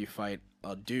another one where you fight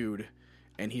a dude,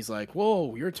 and he's like,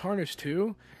 "Whoa, you're tarnished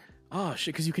too? Oh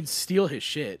shit!" Because you can steal his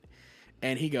shit.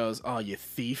 And he goes, "Oh, you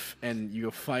thief!" And you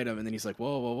go fight him, and then he's like,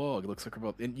 "Whoa! It looks like we're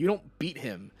both." And you don't beat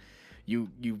him. You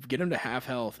get him to half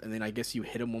health, and then I guess you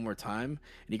hit him one more time,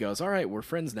 and he goes, "All right, we're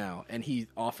friends now." And he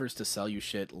offers to sell you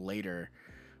shit later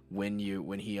when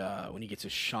he gets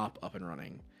his shop up and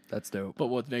running. That's dope. But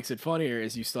what makes it funnier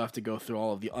is you still have to go through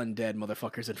all of the undead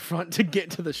motherfuckers in front to get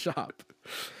to the shop.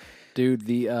 Dude,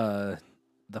 the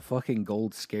fucking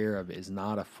gold scarab is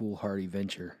not a foolhardy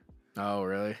venture. Oh,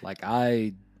 really? Like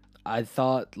I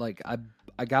thought like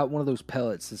I got one of those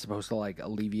pellets that's supposed to like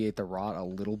alleviate the rot a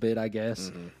little bit, I guess.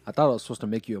 Mm-hmm. I thought it was supposed to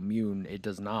make you immune. It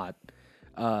does not.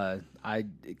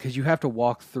 Because you have to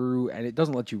walk through, and it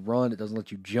doesn't let you run. It doesn't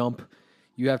let you jump.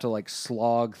 You have to like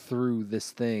slog through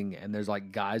this thing, and there's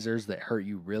like geysers that hurt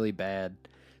you really bad.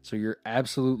 So you're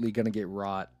absolutely gonna get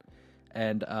rot,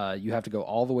 and you have to go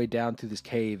all the way down through this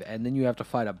cave, and then you have to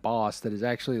fight a boss that is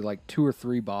actually like 2 or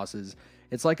 3 bosses.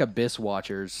 It's like Abyss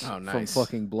Watchers from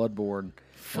fucking Bloodborne.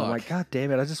 I'm like, God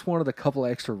damn it! I just wanted a couple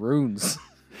extra runes.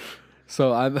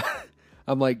 So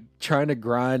I'm like trying to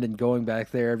grind and going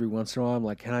back there every once in a while. I'm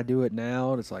like, can I do it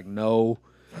now? And it's like, no.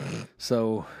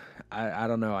 So I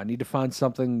don't know. I need to find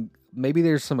something. Maybe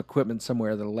there's some equipment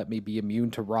somewhere that'll let me be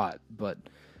immune to rot. But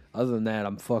other than that,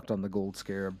 I'm fucked on the gold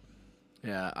scarab.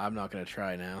 Yeah, I'm not gonna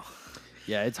try now.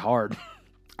 Yeah, it's hard.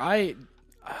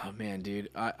 Oh man, dude!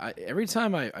 I every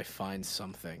time I find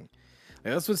something,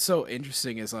 like, that's what's so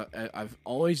interesting is I've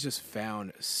always just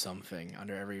found something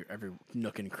under every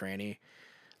nook and cranny.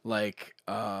 Like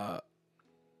what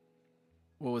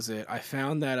was it? I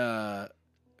found that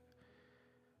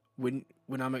when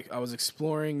I was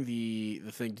exploring the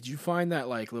thing. Did you find that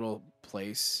like little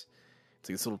place? It's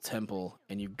like this little temple,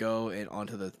 and you go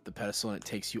onto the pedestal, and it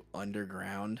takes you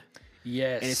underground.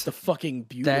 Yes. And it's the fucking that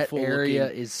beautiful area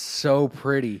looking. is so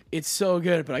pretty. It's so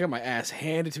good, but I got my ass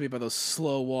handed to me by those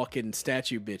slow walking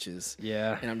statue bitches.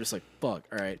 Yeah. And I'm just like, fuck,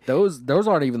 all right. Those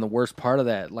aren't even the worst part of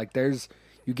that. Like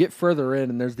you get further in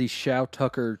and there's these Shao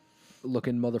Tucker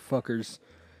looking motherfuckers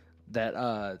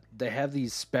that they have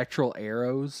these spectral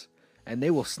arrows and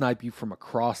they will snipe you from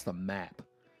across the map.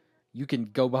 You can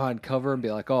go behind cover and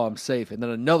be like, "Oh, I'm safe." And then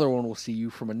another one will see you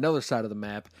from another side of the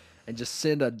map and just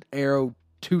send an arrow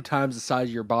 2 times the size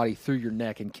of your body through your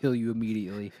neck and kill you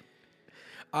immediately.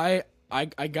 I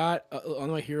got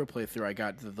on my hero playthrough. I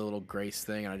got the little grace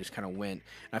thing, and I just kind of went.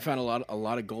 And I found a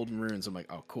lot of golden runes. I'm like,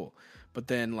 oh, cool. But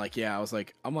then, like, yeah,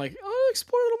 I'm like, oh,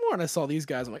 explore a little more. And I saw these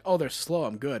guys. I'm like, oh, they're slow.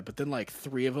 I'm good. But then, like,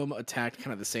 3 of them attacked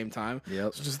kind of the same time.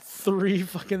 Yep. So just 3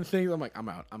 fucking things. I'm like, I'm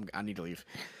out. I need to leave.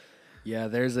 Yeah,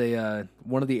 there's a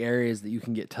one of the areas that you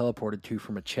can get teleported to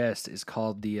from a chest is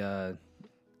called the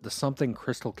something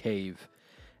crystal cave.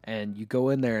 And you go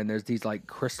in there and there's these like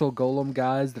crystal golem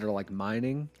guys that are like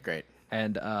mining. Great.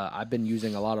 And I've been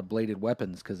using a lot of bladed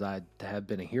weapons because I have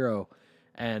been a hero.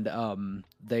 And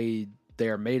they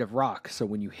are made of rock, so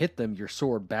when you hit them, your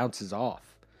sword bounces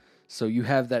off. So you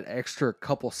have that extra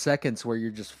couple seconds where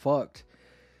you're just fucked.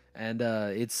 And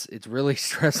it's really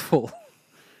stressful.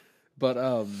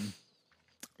 But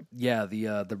yeah,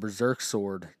 the Berserk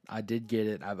sword, I did get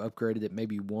it. I've upgraded it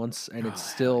maybe once, and it's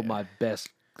still my best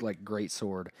like great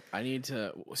sword. I need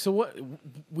to. So what?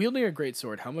 Wielding a great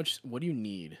sword. How much? What do you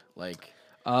need? Like,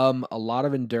 a lot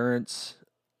of endurance,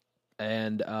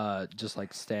 and just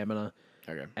like stamina,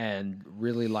 okay, and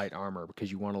really light armor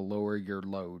because you want to lower your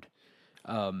load.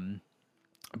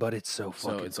 But it's so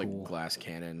fucking so it's cool. like glass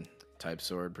cannon type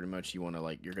sword, pretty much. You want to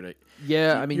like you're gonna.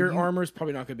 Yeah, I mean your armor's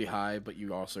probably not gonna be high, but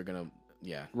you also are gonna.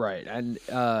 Yeah. Right, and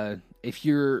if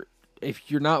you're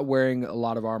not wearing a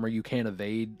lot of armor, you can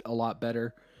evade a lot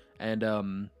better.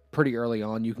 And pretty early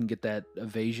on, you can get that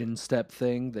evasion step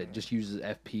thing that just uses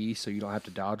FP, so you don't have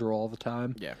to dodge roll all the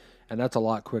time. Yeah, and that's a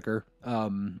lot quicker.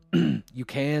 You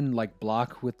can like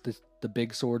block with the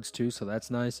big swords too, so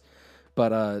that's nice.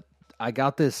 But I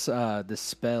got this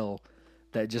spell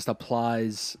that just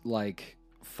applies like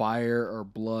fire or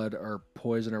blood or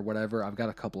poison or whatever. I've got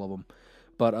a couple of them.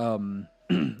 But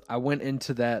I went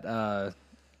into that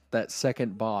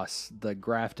second boss, the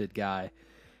grafted guy,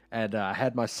 and I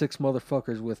had my 6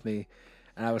 motherfuckers with me,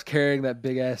 and I was carrying that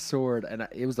big ass sword, and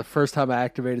it was the first time I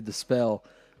activated the spell.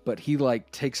 But he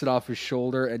like takes it off his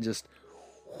shoulder and just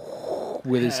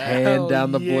with his hand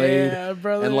down the blade,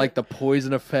 brother. And like the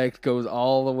poison effect goes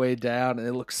all the way down, and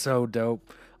it looks so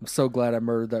dope. I'm so glad I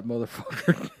murdered that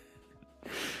motherfucker.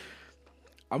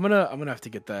 I'm gonna have to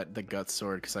get the gut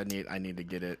sword because I need to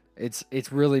get it.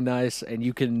 It's really nice, and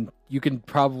you can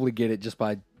probably get it just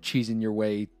by cheesing your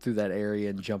way through that area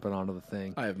and jumping onto the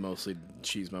thing. I have mostly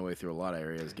cheesed my way through a lot of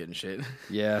areas getting shit.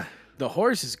 Yeah, the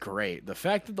horse is great. The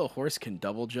fact that the horse can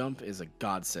double jump is a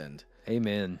godsend.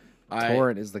 Amen.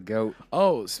 Torrent is the GOAT.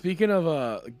 Oh, speaking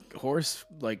of horse,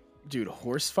 like dude,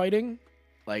 horse fighting,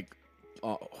 like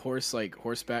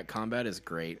horseback combat is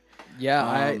great.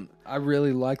 Yeah, I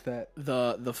really like that.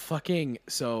 The fucking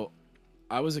so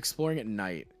I was exploring at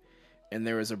night and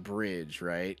there was a bridge,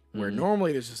 right? Where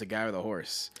normally there's just a guy with a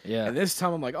horse. Yeah. And this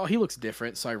time I'm like, oh, he looks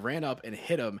different. So I ran up and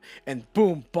hit him and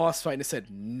boom, boss fight, and it said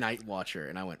Night Watcher.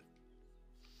 And I went,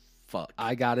 fuck.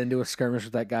 I got into a skirmish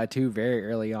with that guy too very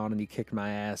early on and he kicked my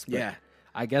ass. But yeah.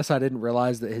 I guess I didn't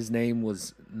realize that his name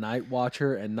was Night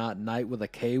Watcher and not Night with a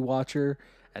K Watcher.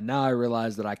 And now I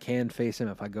realize that I can face him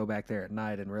if I go back there at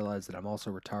night and realize that I'm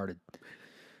also retarded.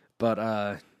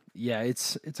 But yeah,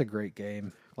 it's a great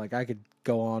game. Like I could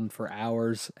go on for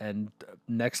hours, and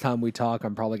next time we talk,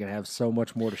 I'm probably gonna have so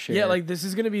much more to share. Yeah, like this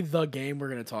is gonna be the game we're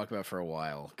gonna talk about for a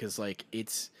while because like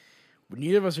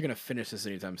neither of us are gonna finish this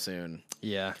anytime soon.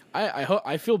 Yeah,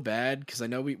 I feel bad because I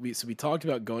know we talked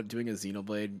about doing a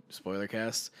Xenoblade spoiler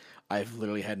cast. I've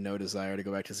literally had no desire to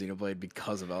go back to Xenoblade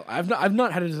because of I've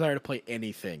not had a desire to play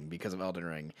anything because of Elden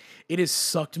Ring. It has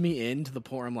sucked me in to the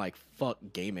point where I'm like, fuck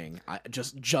gaming.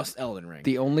 Just Elden Ring.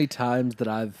 The only times that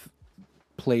I've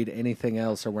played anything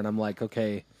else are when I'm like,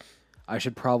 okay, I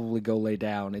should probably go lay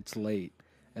down. It's late,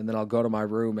 and then I'll go to my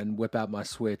room and whip out my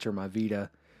Switch or my Vita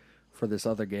for this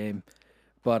other game.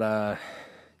 But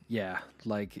yeah,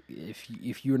 like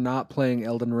if you're not playing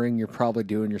Elden Ring, you're probably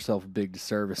doing yourself a big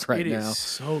disservice right now. It is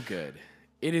so good.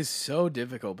 It is so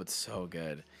difficult, but so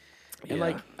good. And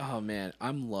like, oh man,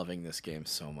 I'm loving this game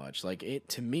so much. Like it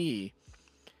to me,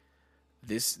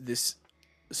 this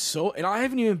so, and I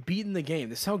haven't even beaten the game.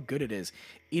 This is how good it is.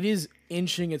 It is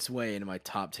inching its way into my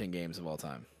top 10 games of all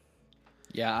time.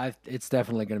 Yeah, it's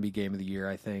definitely going to be game of the year,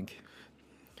 I think.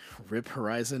 Rip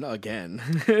Horizon again.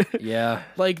 Yeah.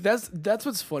 Like that's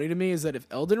what's funny to me is that if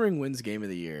Elden Ring wins Game of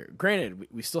the Year, granted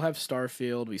we still have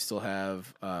Starfield, we still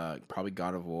have probably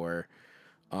God of War,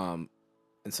 and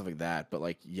stuff like that. But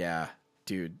like, yeah,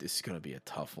 dude, this is gonna be a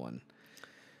tough one.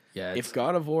 Yeah. If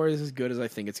God of War is as good as I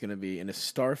think it's gonna be, and if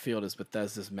Starfield is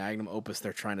Bethesda's magnum opus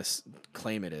they're trying to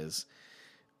claim it is,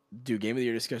 dude, Game of the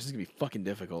Year discussion is gonna be fucking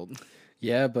difficult.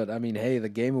 Yeah, but I mean, hey, the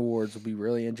Game Awards will be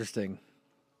really interesting.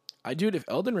 Dude, if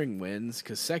Elden Ring wins,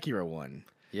 because Sekiro won.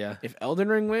 Yeah. If Elden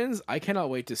Ring wins, I cannot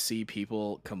wait to see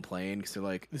people complain because they're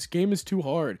like, this game is too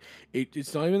hard.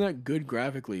 It's not even that good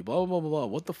graphically. Blah, blah, blah, blah, blah.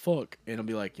 What the fuck? And I'll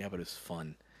be like, yeah, but it's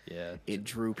fun. Yeah. It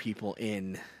drew people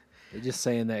in. They're just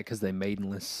saying that because they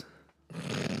maidenless.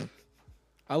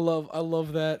 I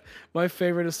love that. My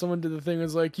favorite is someone did the thing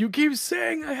was like, you keep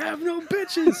saying I have no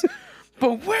bitches,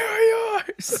 but where are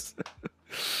yours?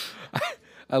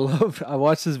 I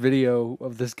watched this video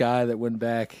of this guy that went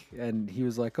back and he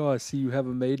was like, oh, I see you have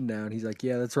a maiden now. And he's like,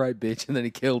 yeah, that's right, bitch. And then he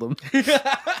killed him.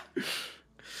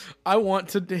 I want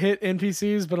to hit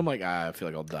NPCs, but I'm like, I feel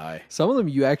like I'll die. Some of them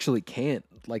you actually can't.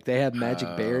 Like they have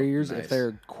magic barriers nice. if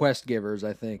they're quest givers,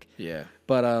 I think. Yeah.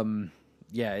 But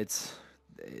yeah, it's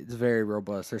very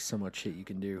robust. There's so much shit you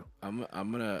can do. I'm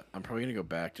probably gonna go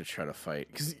back to try to fight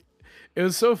because it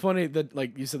was so funny that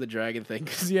like you said the dragon thing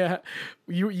because yeah,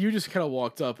 you just kind of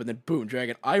walked up and then boom,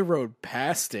 dragon. I rode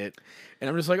past it and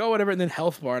I'm just like, oh whatever, and then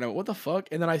health bar and I went, what the fuck?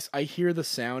 And then I hear the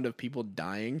sound of people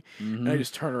dying and I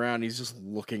just turn around and he's just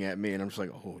looking at me and I'm just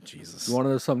like, oh Jesus. You want to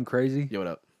know something crazy? Yo, what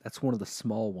up? That's one of the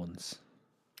small ones.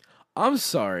 I'm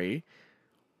sorry.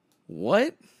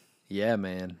 What? Yeah,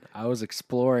 man. I was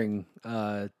exploring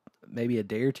maybe a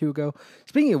day or two ago.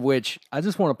 Speaking of which, I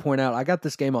just want to point out, I got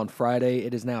this game on Friday.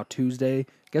 It is now Tuesday.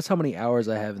 Guess how many hours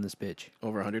I have in this bitch?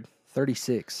 Over 100?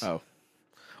 36. Oh.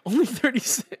 Only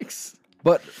 36?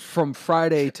 But from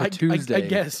Friday to Tuesday. I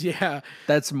guess, yeah.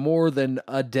 That's more than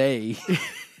a day.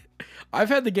 I've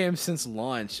had the game since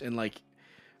launch, and like,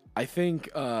 I think,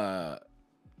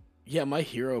 yeah, my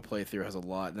hero playthrough has a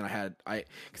lot. And then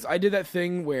because I did that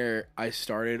thing where I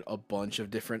started a bunch of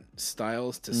different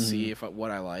styles to see what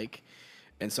I like.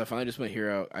 And so I finally just went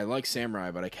hero. I like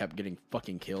samurai, but I kept getting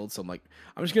fucking killed. So I'm like,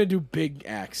 I'm just going to do big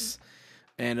axe.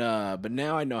 And, but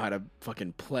now I know how to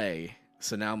fucking play.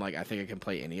 So now I'm like, I think I can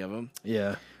play any of them.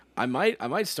 Yeah. I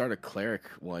might start a cleric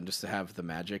one just to have the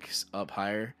magics up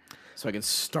higher. So I can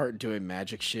start doing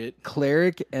magic shit.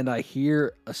 Cleric and I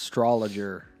hear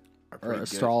astrologer. Or Good.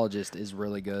 astrologist is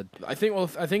really good. I think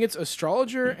it's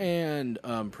astrologer and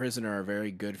prisoner are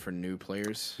very good for new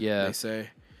players. Yeah, they say.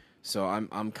 So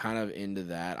I'm kind of into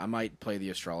that. I might play the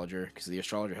astrologer because the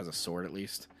astrologer has a sword at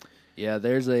least. Yeah,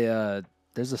 there's a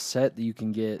set that you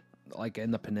can get like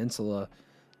in the peninsula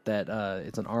that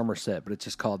it's an armor set, but it's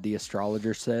just called the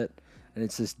astrologer set, and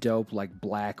it's this dope like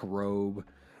black robe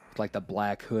with like the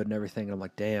black hood and everything. And I'm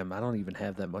like, damn, I don't even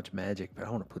have that much magic, but I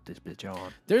want to put this bitch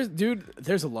on.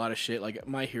 There's a lot of shit. Like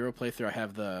my hero playthrough, I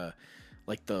have the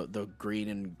green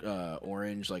and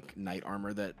orange like knight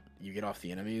armor that you get off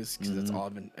the enemies because that's all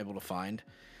I've been able to find.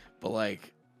 But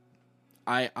like,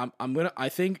 I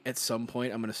think at some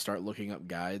point I'm gonna start looking up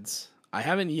guides. I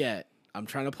haven't yet. I'm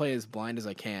trying to play as blind as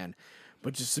I can,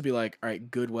 but just to be like, all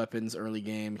right, good weapons, early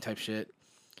game type shit,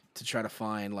 to try to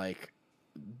find like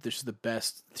this is the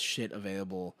best shit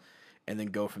available, and then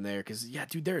go from there. Because yeah,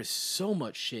 dude, there is so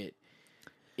much shit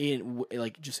in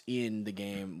like just in the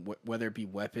game, whether it be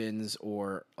weapons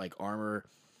or like armor,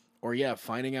 or yeah,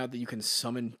 finding out that you can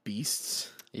summon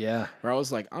beasts. Yeah, where I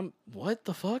was like, what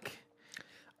the fuck?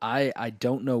 I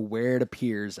don't know where it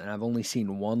appears, and I've only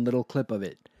seen one little clip of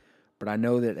it. But I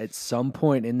know that at some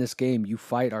point in this game, you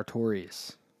fight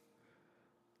Artorias.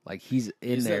 Like, he's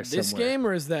in there somewhere. Is that this game,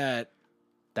 or is that...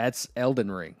 That's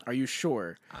Elden Ring. Are you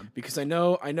sure? Because I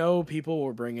know people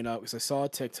were bringing up... Because I saw a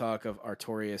TikTok of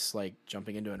Artorias, like,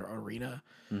 jumping into an arena.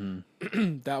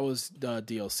 Mm-hmm. That was the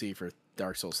DLC for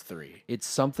Dark Souls 3. It's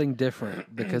something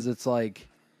different, because it's like...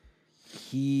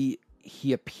 He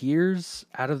appears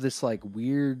out of this, like,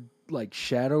 weird, like,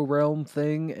 shadow realm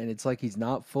thing, and it's like he's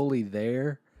not fully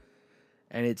there.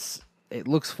 And it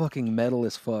looks fucking metal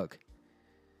as fuck.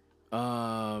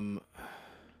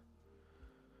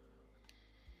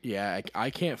 Yeah, I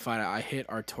can't find it. I hit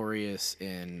Artorias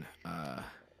in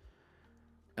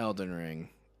Elden Ring.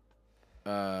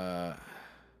 I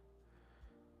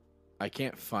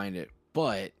can't find it,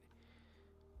 but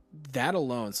that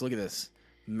alone. So look at this,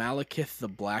 Malekith the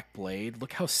Black Blade.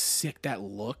 Look how sick that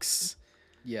looks.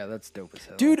 Yeah, that's dope as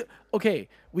hell, dude. Okay,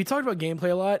 we talked about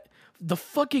gameplay a lot. The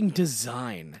fucking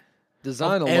design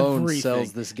alone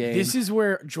sells this game. This is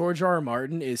where George R.R.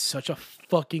 Martin is such a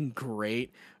fucking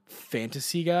great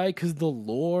fantasy guy because the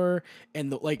lore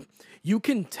and the like, you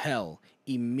can tell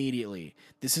immediately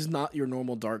this is not your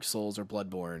normal Dark Souls or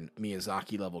Bloodborne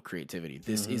Miyazaki level creativity.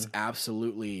 This is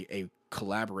absolutely a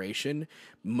collaboration,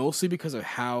 mostly because of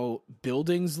how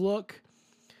buildings look,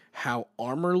 how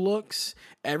armor looks.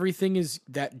 Everything is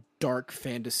that dark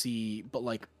fantasy, but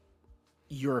like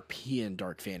European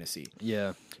dark fantasy.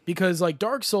 Yeah. Because like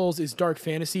Dark Souls is dark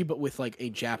fantasy, but with like a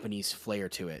Japanese flair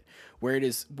to it, where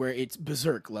it's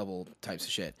Berserk level types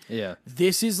of shit. Yeah.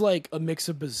 This is like a mix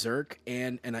of Berserk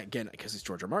and again, because it's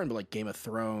George R. Martin, but like Game of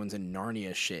Thrones and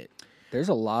Narnia shit. There's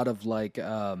a lot of like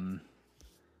Lord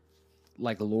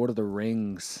of the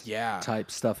Rings type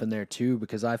stuff in there too,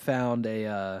 because I found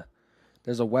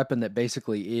there's a weapon that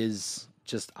basically is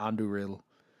just Anduril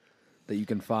that you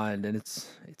can find, and it's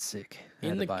sick.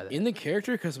 In the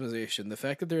character customization, the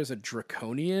fact that there's a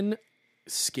draconian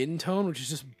skin tone, which is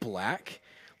just black,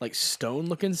 like stone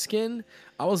looking skin,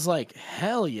 I was like,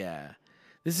 hell yeah,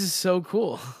 this is so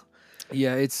cool.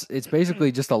 Yeah, it's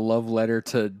basically just a love letter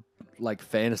to like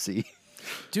fantasy.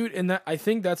 Dude, and I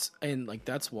think that's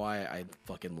why I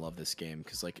fucking love this game,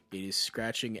 because like it is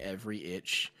scratching every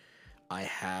itch I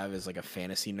have as like a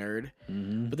fantasy nerd,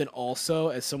 but then also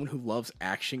as someone who loves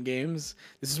action games,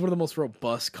 this is one of the most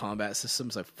robust combat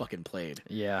systems I've fucking played.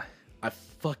 Yeah, I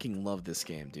fucking love this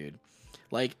game, dude.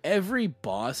 Like every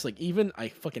boss, like even I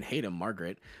fucking hate him,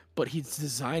 Margaret, but his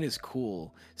design is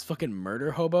cool. This fucking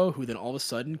murder hobo who then all of a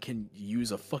sudden can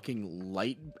use a fucking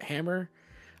light hammer.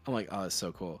 I'm like, oh, that's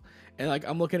so cool. And like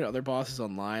I'm looking at other bosses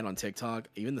online on TikTok,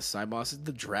 even the side bosses,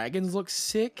 the dragons look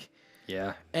sick.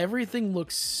 Yeah. Everything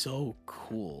looks so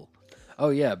cool. Oh,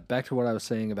 yeah. Back to what I was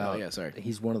saying about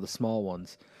he's one of the small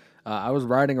ones. I was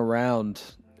riding around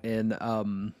in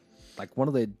like one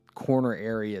of the corner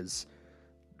areas,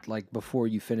 like before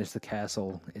you finish the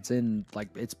castle. It's in like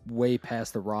it's way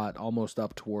past the rot, almost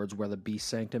up towards where the Beast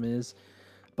Sanctum is.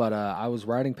 But I was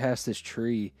riding past this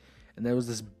tree, and there was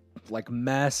this like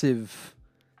massive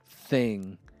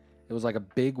thing. It was like a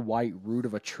big white root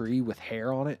of a tree with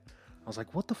hair on it. I was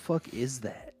like, what the fuck is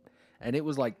that? And it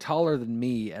was like taller than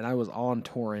me, and I was on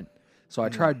torrent. So I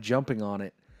tried jumping on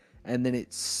it, and then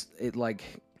it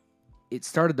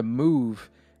started to move,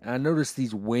 and I noticed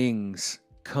these wings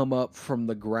come up from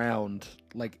the ground,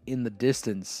 like in the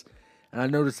distance. And I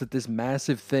noticed that this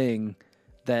massive thing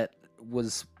that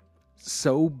was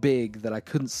so big that I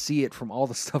couldn't see it from all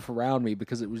the stuff around me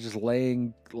because it was just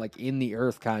laying like in the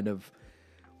earth kind of,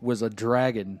 was a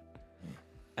dragon.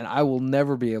 And I will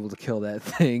never be able to kill that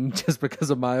thing just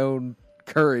because of my own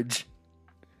courage.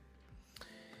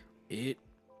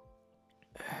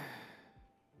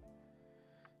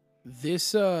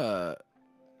 This man,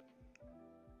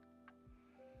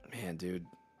 dude,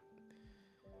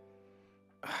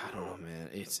 I don't know, man.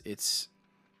 It's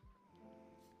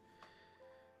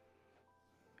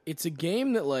a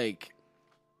game that like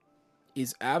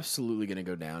is absolutely going to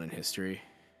go down in history.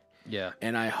 Yeah.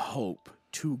 And I hope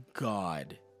to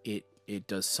God it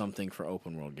does something for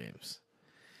open world games,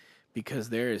 because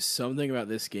there is something about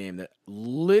this game that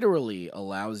literally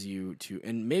allows you to,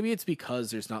 and maybe it's because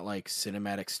there's not like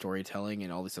cinematic storytelling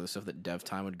and all this other stuff that dev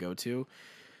time would go to.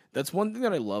 That's one thing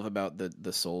that I love about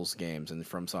the Souls games and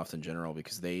FromSoft in general,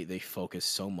 because they focus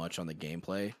so much on the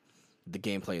gameplay. The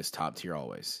gameplay is top tier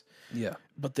always. Yeah.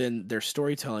 But then their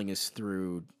storytelling is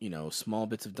through, small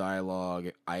bits of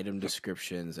dialogue, item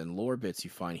descriptions, and lore bits you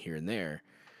find here and there.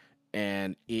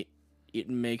 And it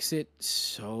makes it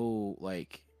so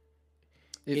like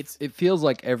it feels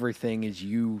like everything is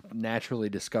you naturally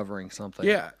discovering something.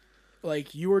 Yeah.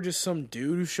 Like you are just some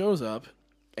dude who shows up,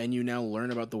 and you now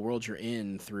learn about the world you're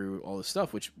in through all this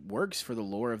stuff, which works for the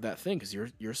lore of that thing, because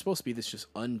you're supposed to be this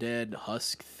just undead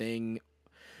husk thing.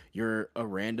 You're a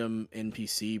random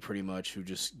NPC pretty much who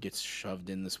just gets shoved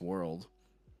in this world.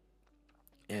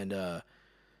 And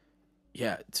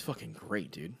yeah, it's fucking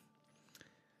great, dude.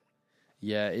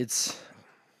 Yeah, it's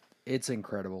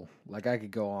incredible. Like I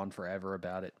could go on forever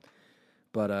about it.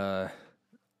 But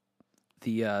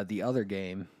the other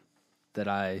game that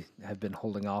I have been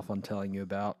holding off on telling you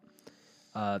about,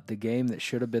 the game that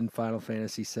should have been Final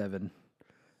Fantasy VII,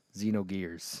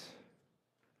 Xenogears.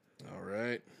 All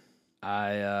right.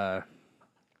 I've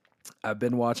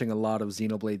been watching a lot of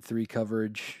Xenoblade 3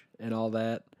 coverage and all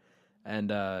that,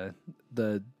 and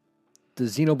the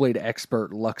Xenoblade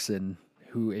expert Luxon,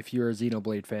 who, if you're a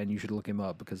Xenoblade fan, you should look him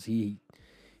up, because he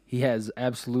has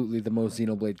absolutely the most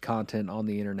Xenoblade content on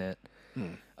the internet.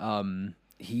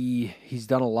 He's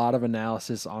done a lot of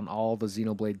analysis on all the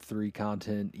Xenoblade 3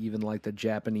 content, even like the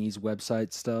Japanese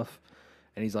website stuff,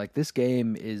 and he's like, this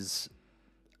game is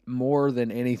more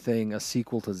than anything a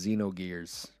sequel to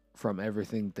Xenogears from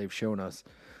everything that they've shown us.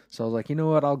 So I was like, you know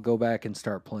what? I'll go back and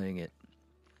start playing it.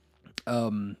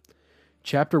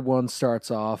 Chapter 1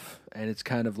 starts off, and it's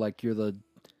kind of like you're the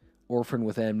orphan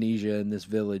with amnesia in this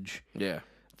village. Yeah.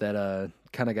 That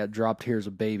kind of got dropped here as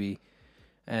a baby.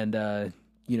 And,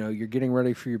 you're getting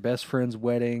ready for your best friend's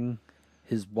wedding.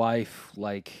 His wife,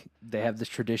 like, they have this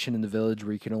tradition in the village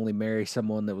where you can only marry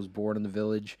someone that was born in the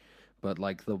village. But,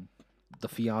 like, the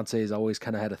fiance's always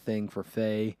kind of had a thing for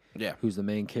Faye, who's the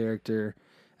main character.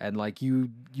 And, like,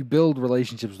 you build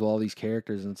relationships with all these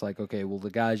characters, and it's like, okay, well, the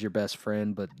guy's your best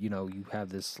friend, but, you have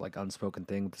this, like, unspoken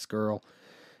thing with this girl.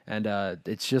 And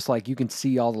it's just, like, you can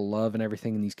see all the love and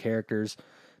everything in these characters.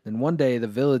 Then one day, the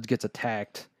village gets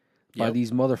attacked by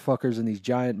these motherfuckers in these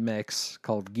giant mechs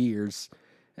called gears.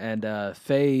 And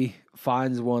Faye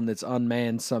finds one that's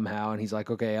unmanned somehow, and he's like,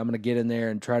 okay, I'm going to get in there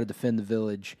and try to defend the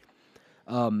village.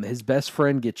 His best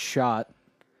friend gets shot.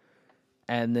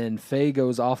 And then Faye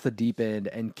goes off the deep end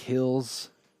and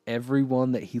kills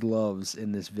everyone that he loves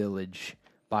in this village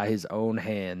by his own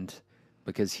hand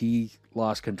because he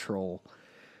lost control.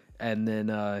 And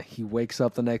then he wakes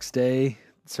up the next day.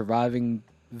 Surviving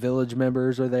village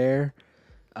members are there.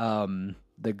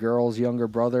 The girl's younger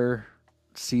brother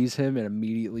sees him and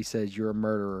immediately says, "You're a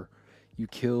murderer. You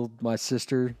killed my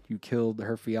sister. You killed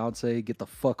her fiance. Get the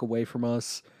fuck away from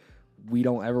us. We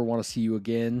don't ever want to see you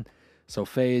again." So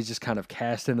Faye is just kind of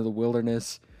cast into the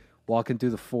wilderness, walking through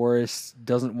the forest,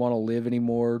 doesn't want to live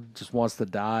anymore, just wants to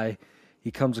die.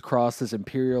 He comes across this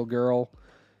Imperial girl,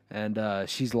 and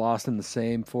she's lost in the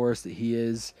same forest that he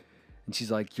is. And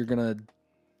she's like, "You're going to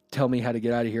tell me how to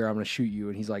get out of here. I'm going to shoot you."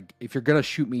 And he's like, "If you're going to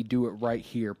shoot me, do it right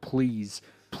here. Please,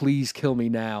 please kill me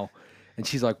now." And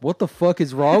she's like, "What the fuck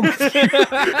is wrong with you?"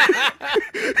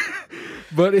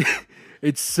 But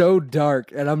it's so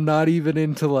dark, and I'm not even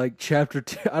into, like, chapter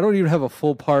 2. I don't even have a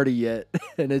full party yet,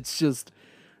 and it's just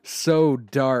so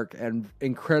dark and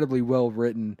incredibly well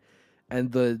written.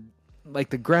 And the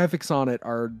graphics on it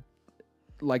are,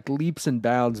 like, leaps and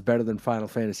bounds better than Final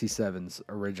Fantasy VII's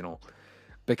original,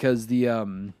 because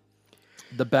the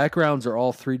backgrounds are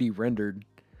all 3D rendered,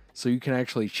 so you can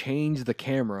actually change the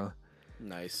camera.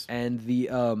 Nice. And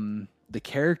the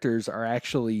characters are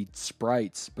actually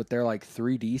sprites, but they're like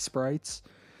 3D sprites.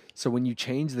 So when you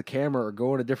change the camera or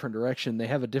go in a different direction, they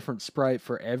have a different sprite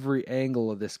for every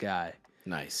angle of this guy.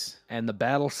 Nice. And the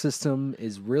battle system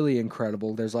is really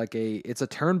incredible. There's like it's a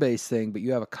turn-based thing, but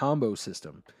you have a combo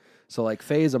system. So like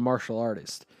Faye is a martial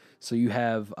artist. So you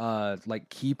have like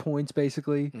key points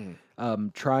basically.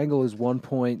 Triangle is 1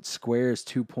 point, square is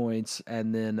 2 points,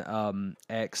 and then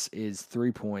X is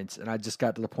 3 points. And I just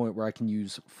got to the point where I can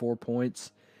use 4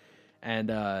 points.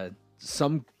 And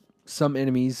some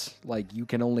enemies, like, you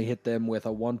can only hit them with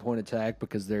a 1 point attack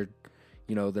because they're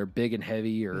big and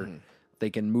heavy, or they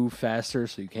can move faster,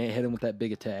 so you can't hit them with that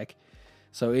big attack.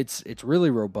 So it's really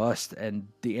robust, and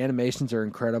the animations are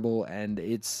incredible, and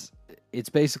it's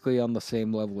basically on the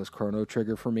same level as Chrono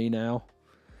Trigger for me now.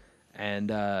 And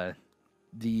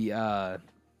the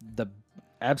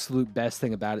absolute best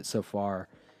thing about it so far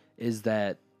is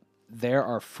that there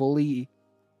are fully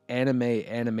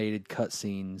animated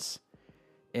cutscenes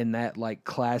in that, like,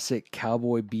 classic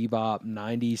Cowboy Bebop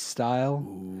 90s style.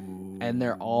 Ooh, and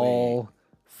they're all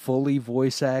fully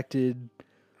voice acted,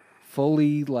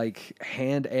 fully, like,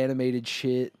 hand animated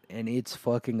shit, and it's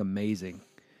fucking amazing.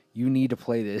 You need to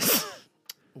play this.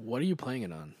 What are you playing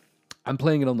it on? I'm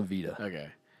playing it on the Vita. Okay.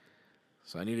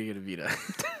 So I need to get a Vita.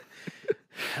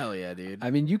 Hell yeah, dude.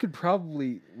 I mean, you could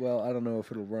probably... Well, I don't know if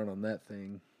it'll run on that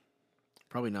thing.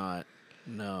 Probably not.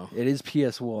 No. It is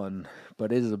PS1,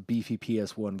 but it is a beefy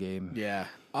PS1 game. Yeah.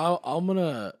 I'll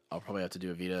probably have to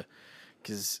do a Vita,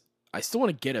 because I still want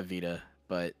to get a Vita,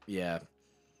 but yeah.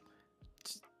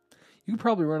 You could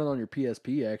probably run it on your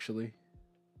PSP, actually.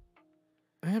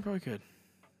 Yeah, probably could.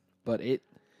 But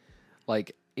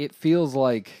it feels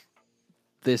like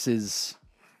this is...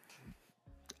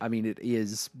 I mean, it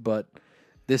is, but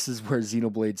this is where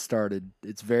Xenoblade started.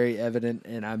 It's very evident,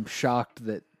 and I'm shocked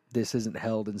that this isn't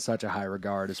held in such a high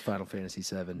regard as Final Fantasy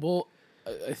VII. Well,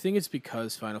 I think it's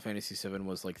because Final Fantasy VII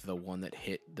was, like, the one that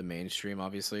hit the mainstream,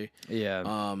 obviously.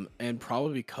 Yeah. And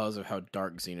probably because of how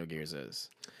dark Xenogears is.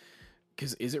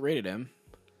 Because is it rated M?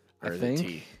 Or is it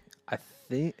T? I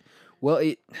think... Well,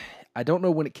 I don't know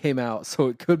when it came out, so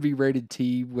it could be rated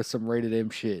T with some rated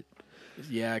M shit.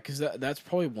 Yeah, because that's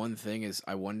probably one thing, is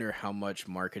I wonder how much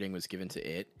marketing was given to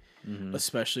it,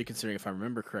 especially considering, if I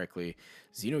remember correctly,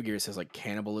 Xenogears has, like,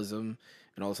 cannibalism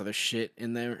and all this other shit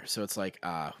in there, so it's like,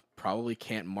 probably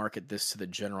can't market this to the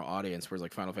general audience, whereas,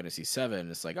 like, Final Fantasy VII,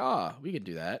 it's like, we can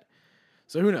do that.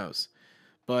 So who knows?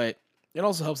 But it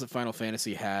also helps that Final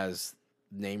Fantasy has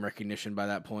name recognition by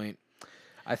that point.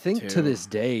 I think to this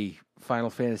day,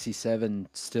 Final Fantasy VII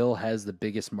still has the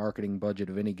biggest marketing budget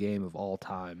of any game of all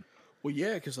time. Well,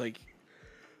 yeah, because like,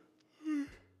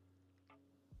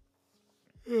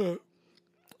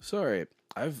 sorry,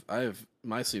 I've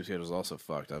my sleep schedule is also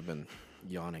fucked. I've been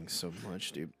yawning so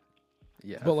much, dude.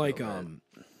 Yeah, but like,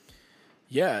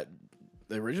 yeah,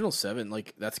 the original 7,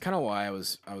 like that's kind of why I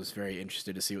was very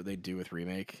interested to see what they do with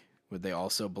remake. Would they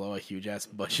also blow a huge ass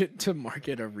budget to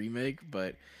market a remake?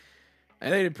 But I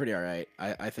think they did pretty all right.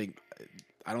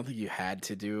 I don't think you had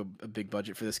to do a big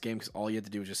budget for this game because all you had to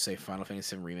do was just say Final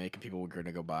Fantasy VII Remake and people were going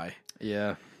to go buy.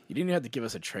 Yeah. You didn't even have to give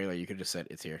us a trailer. You could have just said,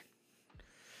 it's here.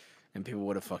 And people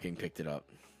would have fucking picked it up.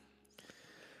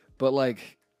 But,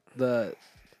 like,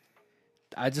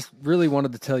 I just really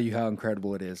wanted to tell you how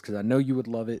incredible it is because I know you would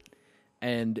love it.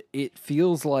 And it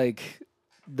feels like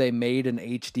they made an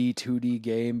HD 2D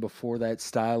game before that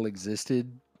style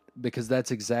existed because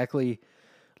that's exactly...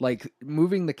 Like,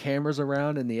 moving the cameras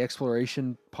around in the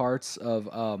exploration parts of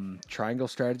Triangle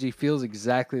Strategy feels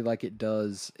exactly like it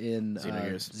does in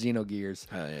Xenogears.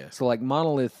 Hell yeah. So, like,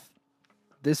 Monolith,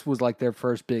 this was, like, their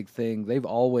first big thing. They've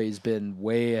always been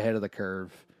way ahead of the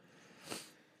curve.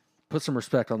 Put some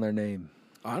respect on their name.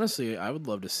 Honestly, I would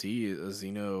love to see a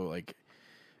Xeno, like,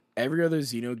 every other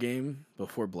Xeno game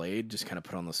before Blade just kind of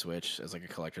put on the Switch as, like, a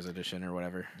collector's edition or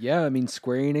whatever. Yeah, I mean,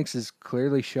 Square Enix has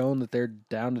clearly shown that they're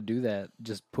down to do that.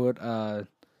 Just put, I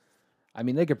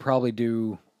mean, they could probably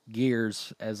do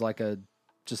Gears as, like,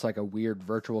 just like a weird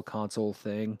virtual console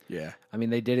thing. Yeah. I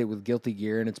mean, they did it with Guilty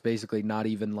Gear, and it's basically not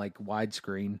even, like,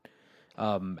 widescreen.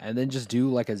 And then just do,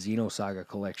 like, a Xenosaga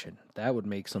collection. That would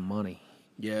make some money.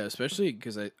 Yeah, especially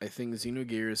because I think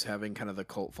Xenogears having kind of the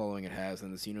cult following it has,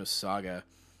 and the Xenosaga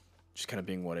just kind of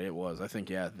being what it was. I think,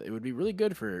 yeah, it would be really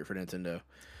good for Nintendo.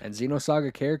 And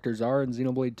Xenosaga characters are in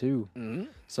Xenoblade 2. Mm-hmm.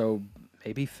 So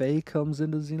maybe Faye comes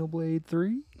into Xenoblade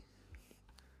 3?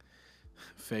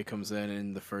 Faye comes in,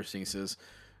 and the first thing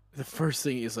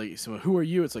is like, so who are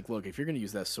you? It's like, look, if you're going to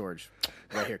use that sword,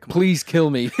 right here, come Please kill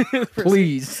me.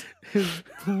 Please.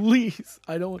 Please.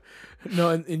 I don't. No,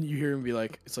 and you hear him be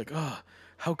like, it's like, oh,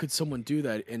 how could someone do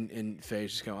that? And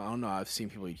Faye's just going, I don't know, I've seen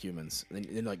people eat humans. And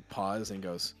then like pause and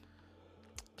goes,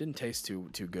 didn't taste too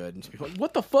good. And people like,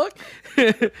 what the fuck?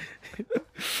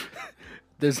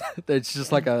 There's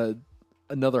just like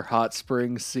another hot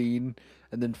spring scene,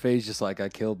 and then Faye's just like, I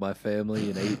killed my family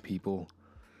and 8 people.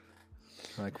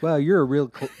 Like, wow, you're a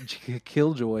real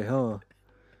killjoy, huh?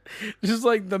 Just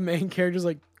like the main character's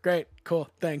like, great, cool,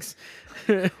 thanks.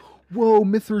 Whoa,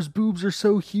 Mithra's boobs are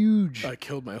so huge. I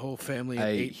killed my whole family. I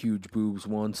ate huge boobs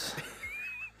once.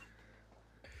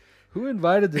 Who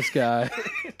invited this guy?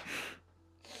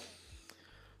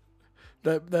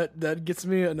 That gets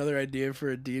me another idea for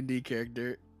a D&D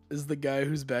character. Is the guy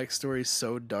whose backstory is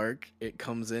so dark, it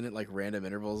comes in at like random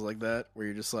intervals like that, where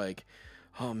you're just like,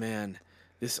 oh man,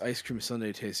 this ice cream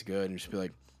sundae tastes good, and just be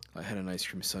like, I had an ice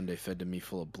cream sundae fed to me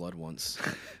full of blood once.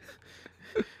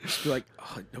 Just be like,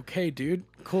 oh, okay, dude,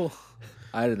 cool.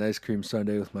 I had an ice cream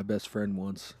sundae with my best friend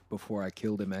once before I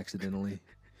killed him accidentally.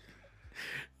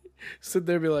 Sit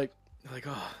there, and be like,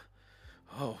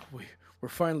 we're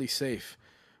finally safe.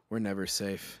 We're never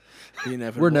safe.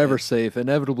 We're never safe.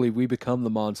 Inevitably, we become the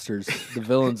monsters, the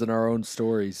villains in our own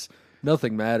stories.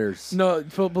 Nothing matters. No,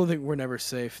 people think we're never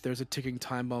safe. There's a ticking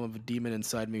time bomb of a demon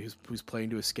inside me who's planning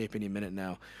to escape any minute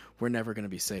now. We're never going to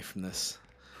be safe from this.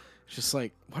 It's just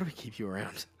like, why do we keep you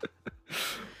around?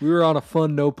 We were on a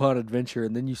fun no-pun adventure,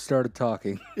 and then you started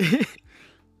talking.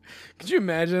 Could you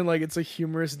imagine, like, it's a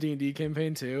humorous D&D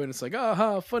campaign, too, and it's like,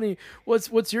 aha, funny.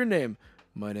 What's your name?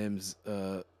 My name's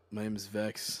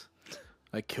Vex.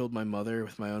 I killed my mother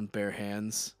with my own bare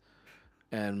hands,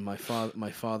 and my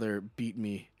father beat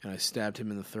me, and I stabbed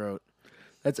him in the throat.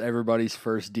 That's everybody's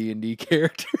first D&D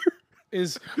character.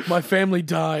 Is my family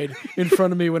died in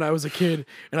front of me when I was a kid,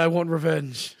 and I want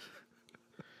revenge.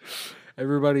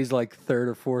 Everybody's like third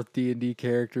or fourth D&D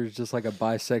character is just like a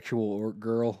bisexual orc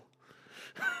girl.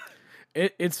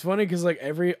 It's funny because like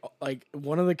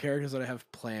one of the characters that I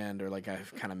have planned or like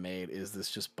I've kind of made is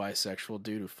this just bisexual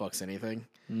dude who fucks anything,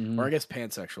 or I guess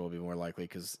pansexual would be more likely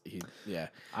because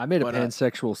I made a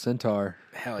pansexual centaur.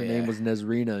 Hell Her name was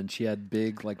Nezrina, and she had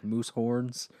big like moose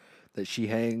horns that she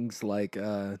hangs like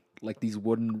these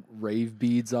wooden rave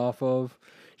beads off of.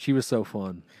 She was so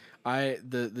fun.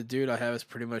 The dude I have is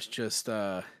pretty much just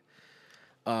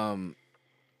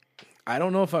I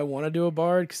don't know if I want to do a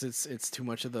bard because it's too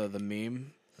much of the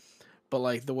meme, but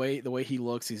like the way he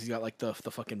looks, he's got like the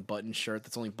fucking button shirt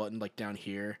that's only buttoned like down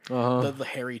here, the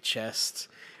hairy chest,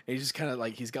 he's just kind of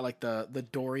like, he's got like the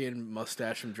Dorian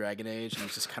mustache from Dragon Age, and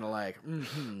he's just kind of like,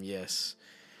 yes.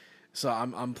 So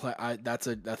that's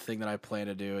a thing that I plan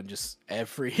to do, and just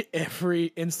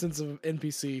every instance of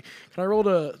NPC. Can I roll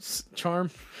to charm?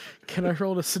 Can I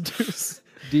roll to seduce?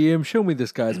 DM, show me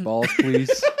this guy's balls,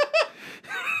 please.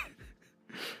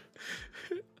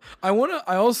 I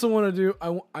also want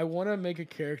to make a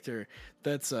character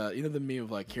that's the meme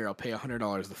of like, here, I'll pay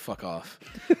 $100 to fuck off.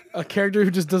 A character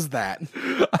who just does that.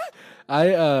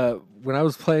 When I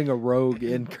was playing a rogue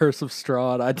in Curse of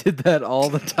Strahd, I did that all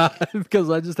the time because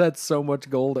I just had so much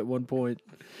gold at one point.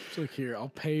 It's like, here, I'll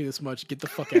pay you this much. Get the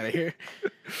fuck out of here.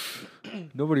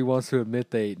 Nobody wants to admit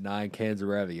they ate 9 cans of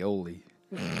ravioli.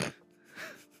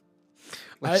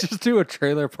 Let's just do a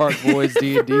Trailer Park Boys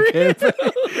D&D campaign.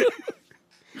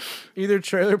 Either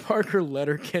Trailer Park or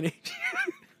Letterkenny.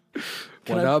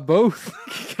 Why not both?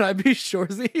 Can I be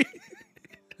Shorzy?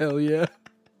 Hell yeah.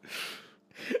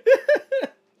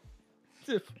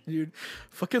 Dude,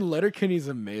 fucking Letterkenny's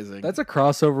amazing. That's a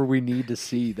crossover we need to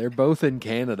see. They're both in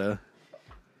Canada.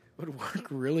 Would work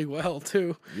really well,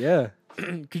 too. Yeah.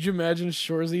 Could you imagine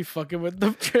Shorzy fucking with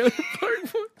the Trailer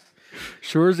Park Boys?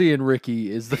 Shorzy and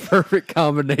Ricky is the perfect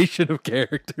combination of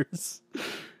characters.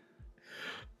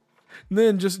 And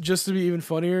then just to be even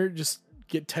funnier, just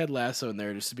get Ted Lasso in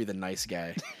there just to be the nice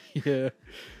guy. Yeah.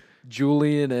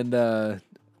 Julian and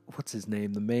what's his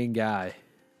name? The main guy.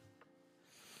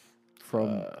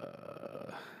 From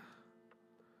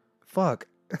fuck.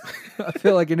 I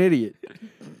feel like an idiot.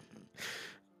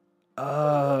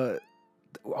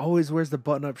 Always wears the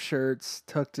button-up shirts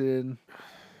tucked in.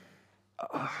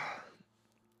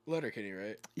 Letterkenny,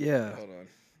 right? Yeah. Hold on.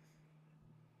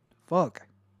 Fuck.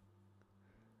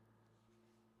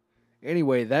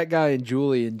 Anyway, that guy and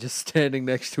Julian just standing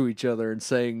next to each other and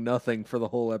saying nothing for the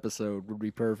whole episode would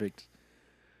be perfect.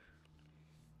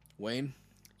 Wayne?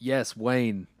 Yes,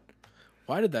 Wayne.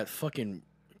 Why did that fucking...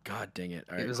 God dang it.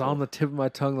 All right, It was on the tip of my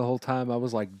tongue the whole time. I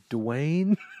was like,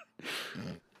 Dwayne?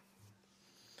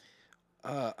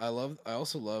 I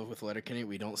also love with Letterkenny,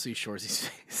 we don't see Shorzy's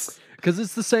face. Because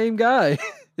it's the same guy.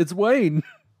 It's Wayne.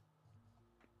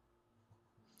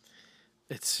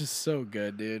 It's just so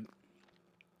good, dude.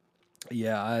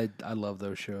 Yeah, I love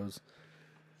those shows.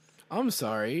 I'm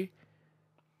sorry.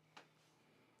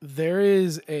 There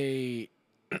is a...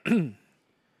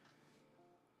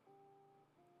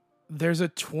 There's a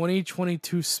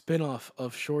 2022 spinoff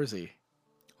of Shorzy.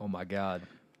 Oh my god.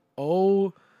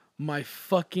 Oh my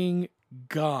fucking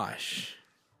gosh.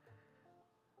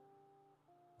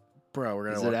 Bro, we're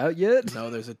gonna Is it out yet? No,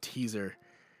 there's a teaser.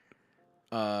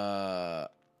 Oh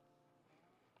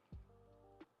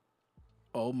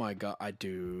my god,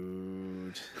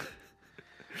 dude.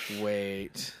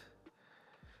 Wait.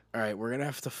 Alright, we're gonna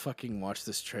have to fucking watch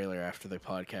this trailer after the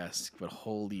podcast, but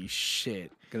holy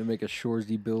shit. Gonna make a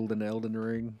Shorzy build in Elden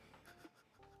Ring.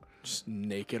 Just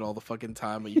naked all the fucking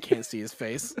time, but you can't see his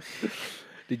face.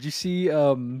 Did you see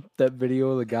that video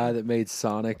of the guy that made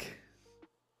Sonic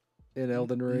in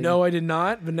Elden Ring? No, I did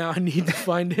not, but now I need to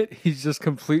find it. He's just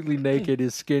completely naked.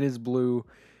 His skin is blue,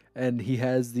 and he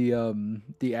has the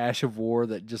Ash of War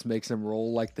that just makes him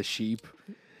roll like the sheep.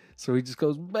 So he just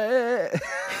goes, bah!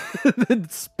 And then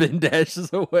spin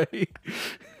dashes away.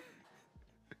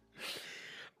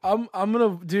 I'm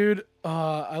gonna, dude.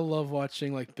 I love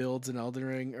watching like builds in Elden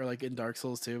Ring or like in Dark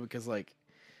Souls too, because like,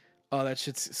 oh, that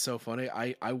shit's so funny.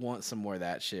 I want some more of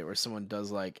that shit where someone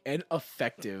does like an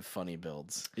effective funny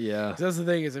builds. Yeah, 'cause that's the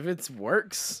thing is if it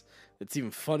works, it's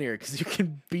even funnier because you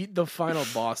can beat the final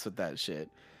boss with that shit.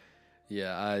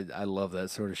 Yeah, I love that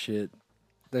sort of shit.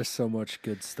 There's so much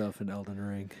good stuff in Elden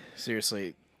Ring.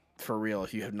 Seriously, for real,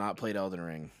 if you have not played Elden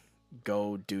Ring,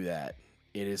 go do that.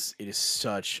 It is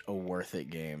such a worth it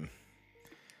game.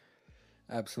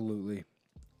 Absolutely.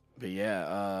 But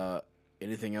yeah,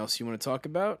 anything else you want to talk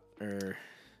about? Or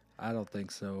I don't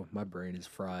think so. My brain is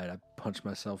fried. I punch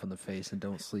myself in the face and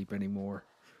don't sleep anymore.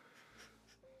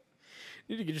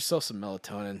 you need to get yourself some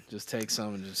melatonin. Just take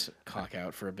some and just cock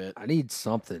out for a bit. I need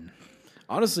something.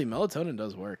 Honestly, melatonin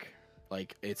does work.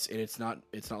 Like it's not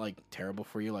like terrible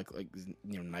for you like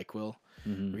NyQuil.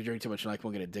 Mm-hmm. If you drink too much NyQuil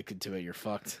and get addicted to it, you're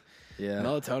fucked. Yeah.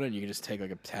 Melatonin, you can just take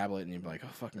like a tablet and you're like, oh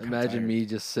fucking. Imagine me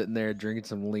just sitting there drinking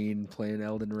some lean, playing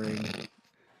Elden Ring.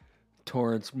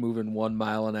 Torrents moving 1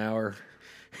 mile an hour.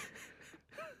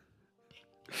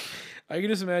 I can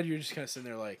just imagine you're just kind of sitting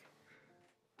there like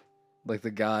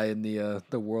the guy in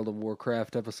the World of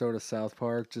Warcraft episode of South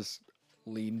Park, just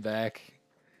lean back.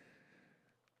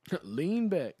 lean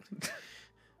back.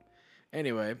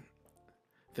 Anyway, I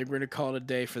think we're gonna call it a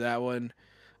day for that one.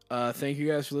 Thank you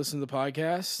guys for listening to the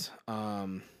podcast.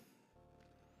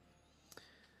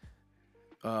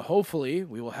 hopefully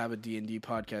we will have a D&D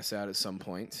podcast out at some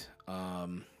point.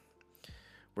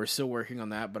 We're still working on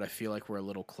that, but I feel like we're a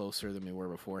little closer than we were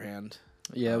beforehand.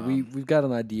 Yeah, we've got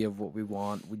an idea of what we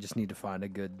want. We just need to find a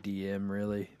good DM,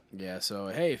 really. Yeah, so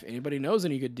hey, if anybody knows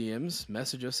any good DMs,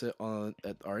 message us at our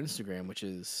Instagram, which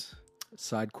is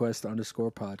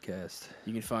SideQuest_podcast.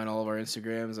 You can find all of our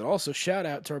Instagrams, and also shout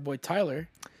out to our boy Tyler.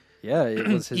 Yeah, it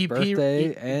was his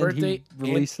birthday, and he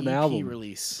released an album.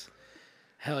 Release.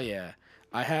 Hell yeah!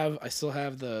 I still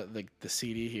have the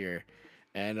CD here,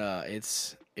 and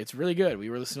it's really good. We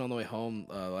were listening on the way home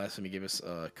last time he gave us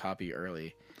a copy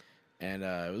early, and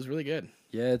it was really good.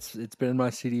 Yeah, it's been in my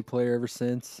CD player ever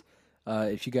since.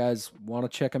 If you guys want to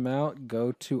check them out,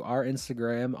 go to our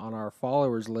Instagram on our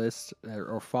followers list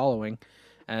or following,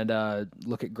 and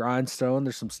look at Grindstone.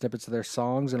 There's some snippets of their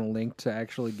songs and a link to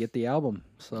actually get the album.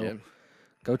 So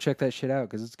go check that shit out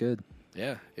because it's good.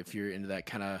 Yeah, if you're into that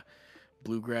kind of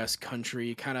bluegrass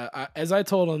country kind of, as I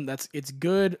told him, it's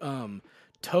good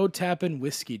toe tapping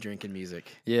whiskey drinking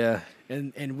music. Yeah,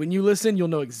 and when you listen, you'll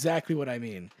know exactly what I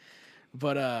mean.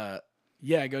 But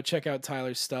yeah, go check out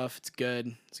Tyler's stuff. It's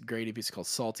good. It's a great EP. It's called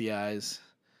Salty Eyes.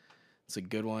 It's a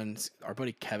good one. Our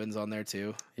buddy Kevin's on there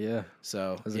too. Yeah.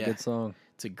 So it's a good song.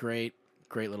 It's a great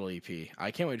little EP.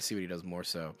 I can't wait to see what he does more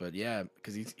so. But yeah,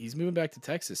 because he's moving back to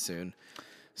Texas soon.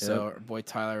 So our boy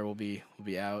Tyler will be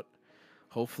out.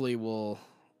 Hopefully we'll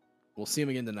see him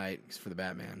again tonight for the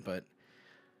Batman. But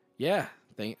yeah,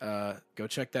 go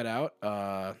check that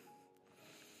out.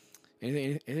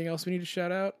 Anything else we need to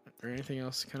shout out? Or anything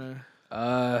else kind of?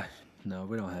 No,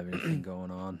 we don't have anything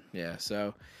going on. Yeah,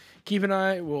 so keep an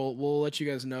eye. We'll let you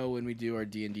guys know when we do our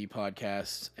D&D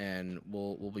podcast, and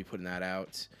we'll be putting that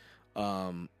out.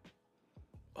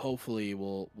 Hopefully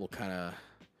we'll kind of.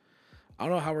 I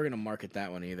don't know how we're gonna market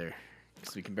that one either,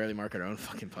 because we can barely market our own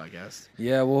fucking podcast.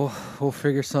 Yeah, we'll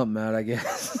figure something out, I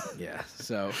guess. Yeah.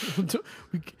 So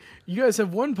you guys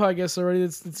have one podcast already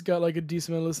that's got like a decent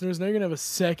amount of listeners. Now you're gonna have a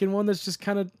second one that's just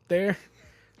kind of there.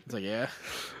 It's like, yeah.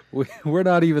 We're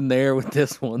not even there with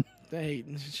this one. Hey,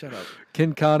 shut up.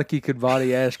 Ken Konecki Could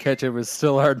Body Ash Ketchum is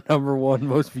still our #1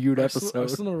 most viewed episode. Our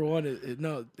still number one.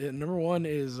 Number one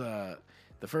is the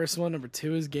first one. Number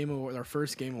 2 is our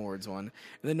first Game Awards one,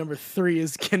 and then number 3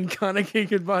 is Ken Konecki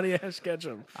Could Body Ash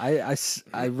Ketchum.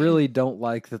 I really don't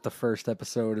like that the first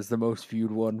episode is the most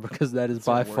viewed one, because that is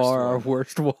by far our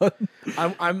worst one.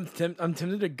 I'm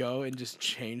tempted to go and just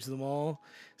change them all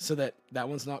so that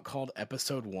one's not called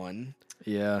episode 1.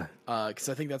 Yeah. Because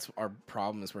I think that's our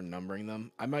problem is we're numbering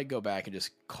them. I might go back and just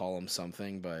call them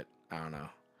something, but I don't know.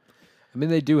 I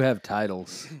mean, they do have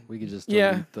titles. We could just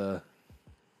delete the...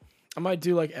 I might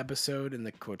do like episode in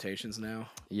the quotations now.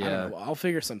 Yeah. I don't know. I'll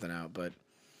figure something out, but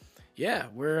yeah,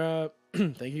 we're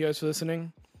thank you guys for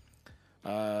listening.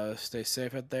 Stay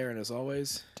safe out there, and as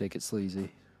always, take it sleazy.